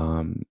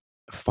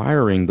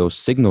firing those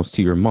signals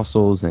to your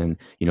muscles and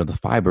the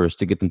fibers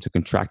to get them to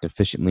contract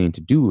efficiently and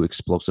to do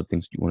explosive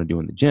things you want to do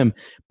in the gym.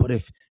 But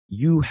if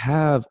you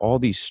have all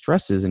these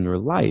stresses in your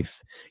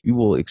life, you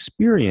will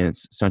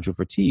experience central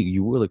fatigue,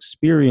 you will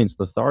experience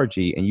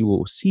lethargy, and you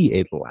will see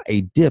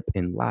a dip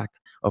in lack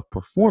of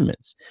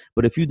performance.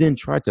 But if you then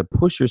try to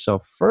push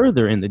yourself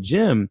further in the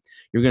gym,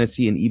 you're going to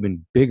see an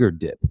even bigger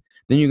dip.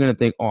 Then you're going to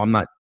think, oh,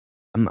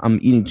 I'm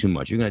eating too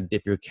much. You're going to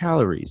dip your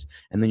calories.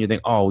 And then you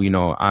think, oh,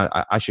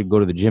 I should go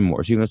to the gym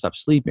more. So you're going to stop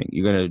sleeping.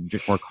 You're going to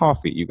drink more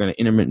coffee. You're going to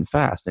intermittent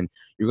fast. And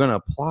you're going to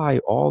apply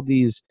all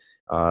these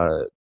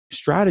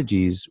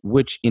strategies,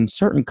 which in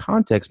certain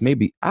contexts may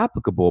be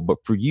applicable, but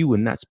for you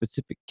in that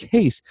specific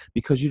case,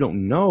 because you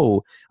don't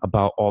know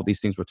about all these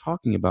things we're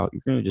talking about,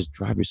 you're going to just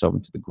drive yourself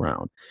into the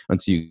ground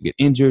until you get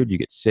injured, you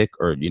get sick,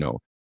 or,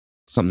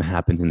 something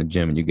happens in the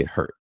gym and you get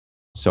hurt.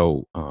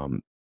 So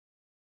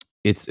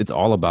it's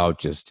all about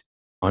just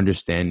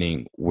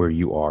understanding where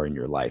you are in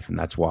your life. And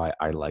that's why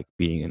I like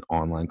being an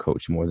online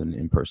coach more than an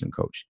in-person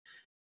coach.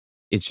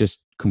 It's just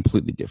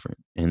completely different.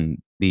 And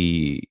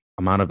the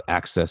amount of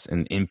access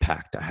and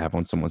impact I have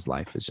on someone's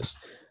life is just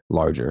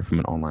larger from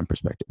an online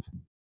perspective.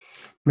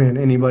 Man,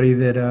 anybody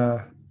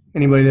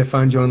that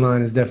finds you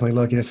online is definitely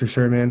lucky. That's for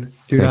sure, man.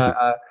 Dude, Thank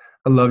you.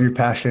 I love your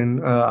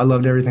passion. I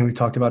loved everything we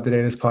talked about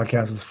today. This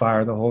podcast was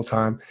fire the whole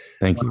time.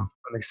 Thank you.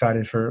 I'm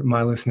excited for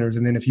my listeners.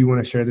 And then if you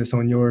want to share this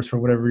on yours for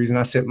whatever reason,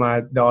 I sent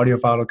the audio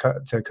file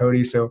to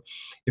Cody. So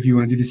if you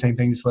want to do the same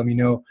thing, just let me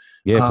know.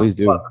 Yeah, please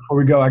do. But before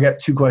we go, I got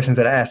 2 questions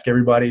that I ask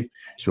everybody.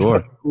 Sure.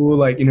 Like, cool,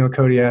 like,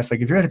 Cody asked, like,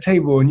 if you're at a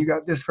table and you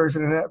got this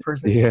person and that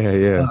person.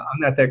 Yeah. I'm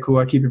not that cool.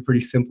 I keep it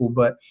pretty simple,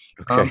 but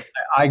Okay.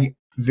 I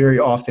very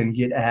often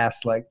get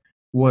asked, like,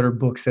 what are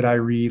books that I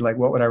read? Like,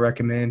 what would I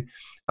recommend?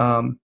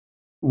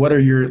 What are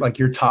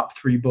your top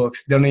 3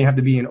 books? They don't even have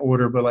to be in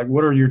order, but like,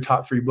 what are your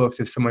top 3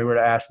 books if somebody were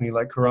to ask me,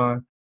 like,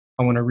 Karan,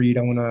 I want to read,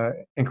 I want to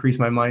increase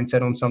my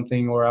mindset on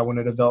something, or I want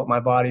to develop my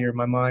body or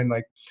my mind.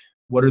 Like,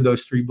 what are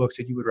those 3 books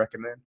that you would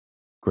recommend?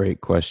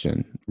 Great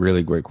question.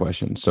 Really great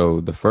question.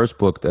 So the first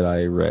book that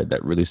I read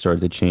that really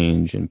started to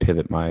change and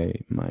pivot my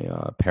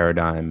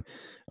paradigm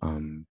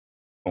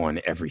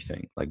on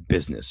everything, like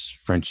business,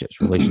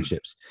 friendships,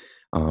 relationships,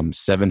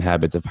 7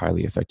 Habits of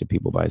Highly Effective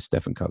People by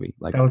Stephen Covey.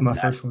 Like, that was my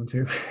first one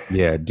too.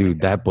 Yeah,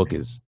 dude, that book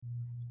is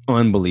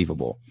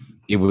unbelievable.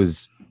 It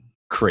was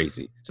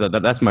crazy. So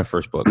that's my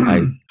first book.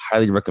 I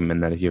highly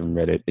recommend that if you haven't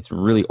read it. It's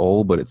really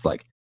old, but it's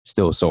like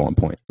still so on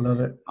point. Love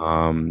it.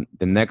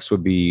 The next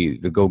would be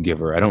The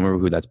Go-Giver. I don't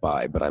remember who that's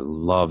by, but I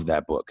love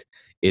that book.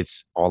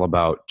 It's all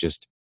about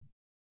just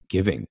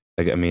giving.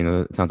 Like, I mean,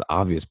 it sounds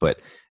obvious,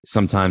 but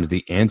sometimes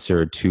the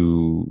answer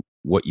to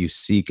what you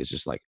seek is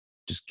just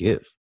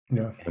give.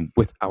 Yeah. And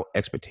without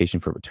expectation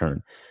for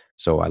return.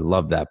 So I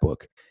love that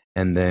book.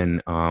 And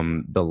then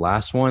the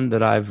last one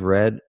that I've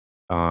read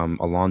a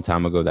long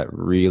time ago that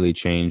really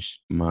changed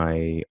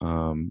my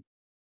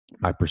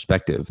my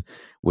perspective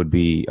would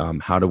be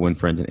How to Win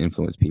Friends and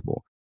Influence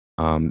People.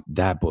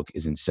 That book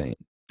is insane.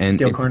 And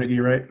Dale Carnegie,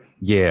 right?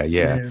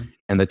 Yeah.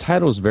 And the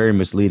title is very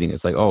misleading.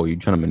 It's like, oh, you're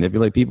trying to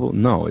manipulate people?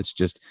 No, it's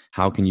just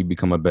how can you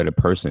become a better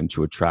person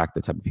to attract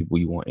the type of people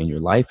you want in your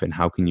life, and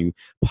how can you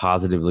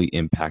positively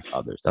impact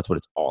others? That's what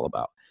it's all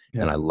about.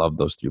 Yeah. And I love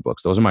those 3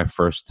 books. Those are my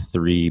first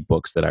 3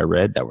 books that I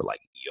read that were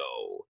like,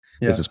 yo,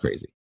 this is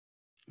crazy.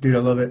 Dude, I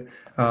love it.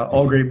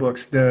 All great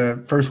books.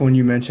 The first one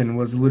you mentioned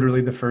was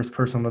literally the first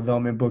personal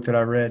development book that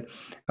I read.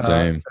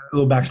 Same. So a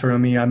little backstory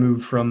on me. I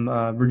moved from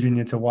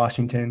Virginia to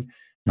Washington.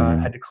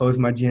 Had to close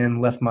my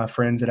gym, left my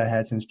friends that I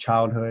had since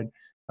childhood,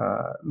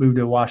 moved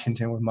to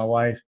Washington with my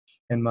wife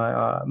and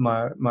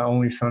my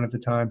only son at the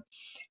time.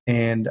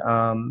 And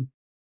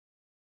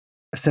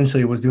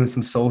essentially was doing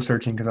some soul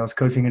searching because I was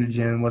coaching in a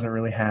gym, wasn't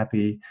really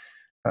happy,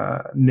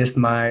 missed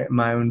my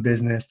own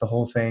business, the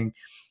whole thing.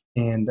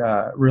 And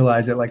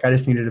realized that like I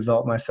just need to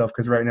develop myself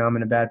because right now I'm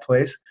in a bad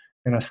place.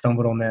 And I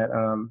stumbled on that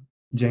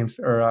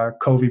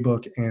Covey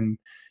book and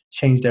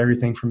changed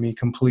everything for me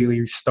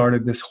completely.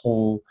 Started this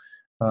whole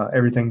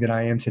everything that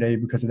I am today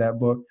because of that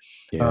book.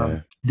 Yeah.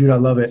 Dude, I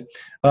love it.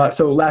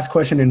 So last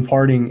question in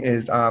parting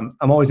is I'm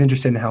always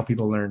interested in how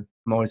people learn.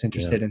 I'm always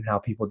interested in how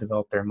people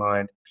develop their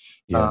mind.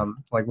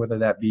 Like whether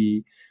that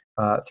be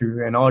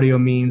through an audio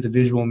means, a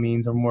visual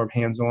means, or more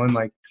hands-on,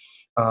 like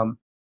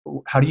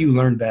how do you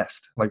learn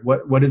best? Like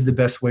what is the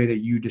best way that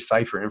you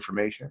decipher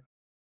information?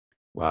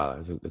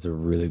 Wow, that's a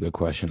really good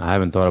question. I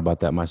haven't thought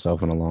about that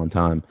myself in a long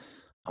time.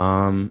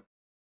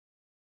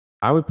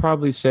 I would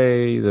probably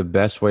say the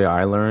best way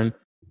I learn,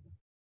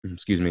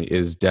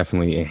 is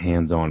definitely a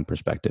hands-on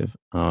perspective.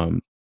 I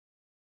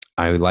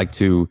would like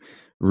to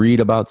read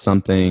about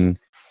something,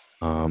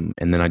 and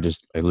then I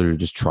literally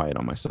just try it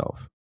on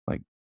myself,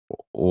 like,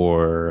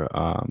 or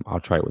I'll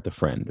try it with a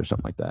friend or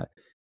something like that.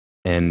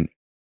 And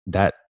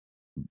that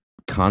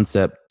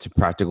concept to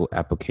practical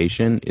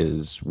application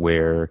is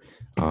where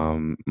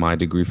my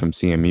degree from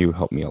CMU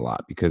helped me a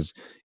lot because,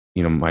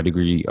 my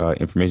degree,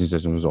 information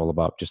systems, was all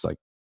about just like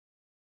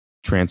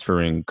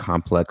transferring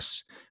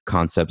complex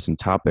concepts and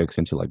topics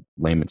into like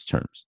layman's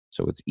terms.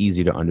 So it's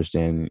easy to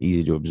understand and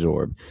easy to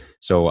absorb.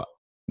 So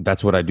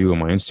that's what I do on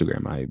my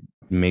Instagram. I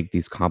make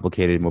these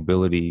complicated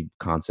mobility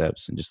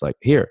concepts and just like,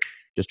 here,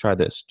 just try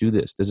this, do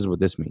this. This is what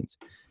this means.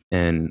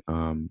 And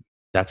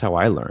that's how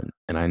I learn.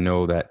 And I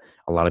know that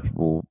a lot of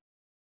people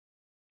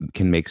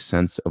can make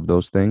sense of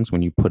those things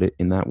when you put it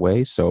in that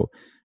way. So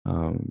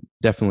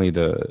definitely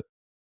the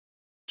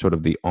sort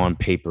of the on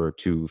paper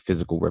to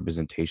physical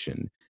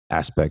representation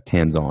aspect,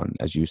 hands-on,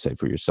 as you say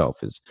for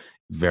yourself, is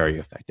very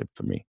effective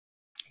for me.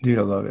 Dude,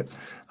 I love it.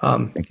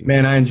 Thank you.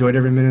 Man, I enjoyed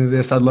every minute of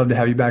this. I'd love to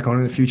have you back on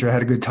in the future. I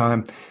had a good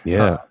time.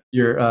 Yeah.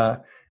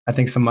 I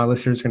think some of my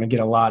listeners are going to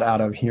get a lot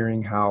out of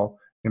hearing how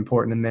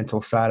important the mental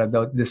side of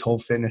this whole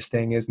fitness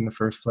thing is in the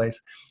first place.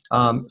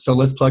 So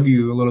let's plug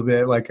you a little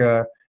bit. Like,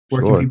 where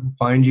can people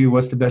find you?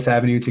 What's the best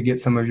avenue to get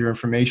some of your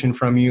information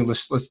from you?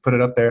 Let's put it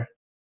up there.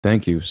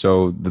 Thank you.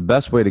 So the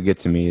best way to get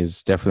to me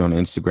is definitely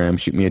on Instagram.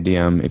 Shoot me a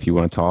DM if you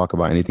want to talk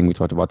about anything we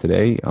talked about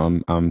today.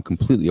 I'm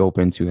completely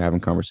open to having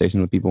conversations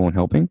with people and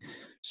helping.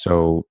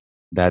 So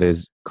that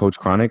is Coach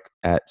Chronic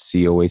at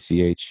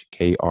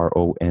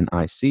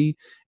CoachKronic,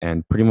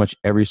 and pretty much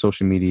every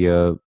social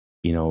media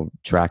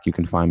track you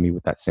can find me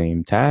with that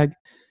same tag.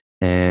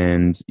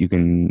 And you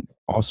can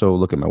also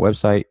look at my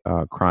website,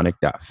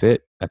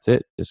 chronic.fit. That's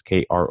it. Just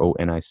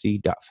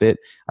KRONIC.fit.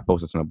 I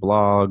post this on the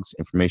blogs,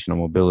 information on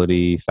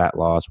mobility, fat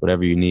loss,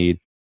 whatever you need.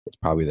 It's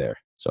probably there.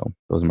 So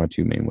those are my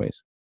two main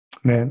ways.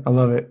 Man, I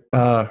love it.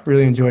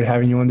 Really enjoyed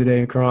having you on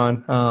today,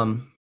 Karan.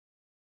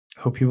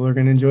 Hope people are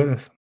going to enjoy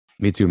this.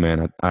 Me too,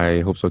 man. I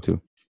hope so too.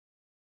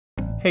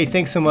 Hey,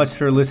 thanks so much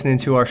for listening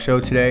to our show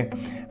today.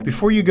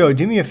 Before you go,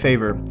 do me a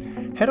favor.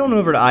 Head on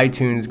over to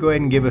iTunes. Go ahead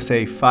and give us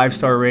a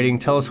 5-star rating.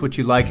 Tell us what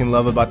you like and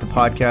love about the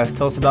podcast.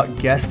 Tell us about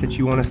guests that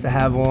you want us to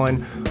have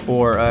on,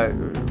 or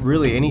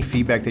really any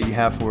feedback that you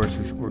have for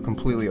us. We're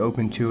completely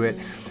open to it.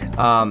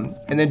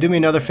 And then do me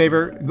another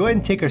favor. Go ahead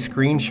and take a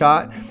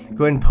screenshot.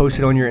 Go ahead and post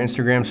it on your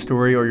Instagram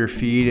story or your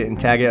feed and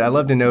tag it. I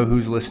love to know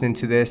who's listening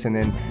to this, and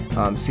then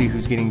see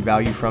who's getting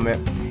value from it.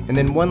 And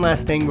then one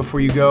last thing before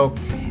you go.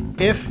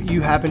 If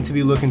you happen to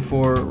be looking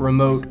for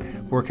remote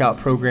workout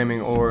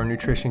programming or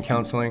nutrition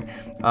counseling,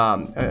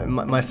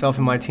 myself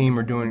and my team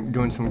are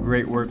doing some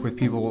great work with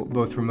people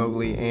both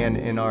remotely and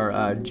in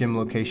our gym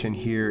location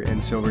here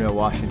in Silverdale,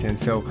 Washington.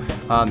 So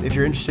if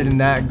you're interested in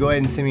that, go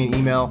ahead and send me an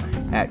email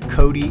at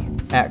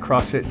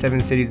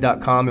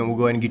cody@crossfit7cities.com, and we'll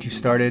go ahead and get you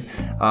started.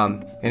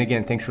 And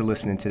again, thanks for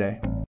listening today.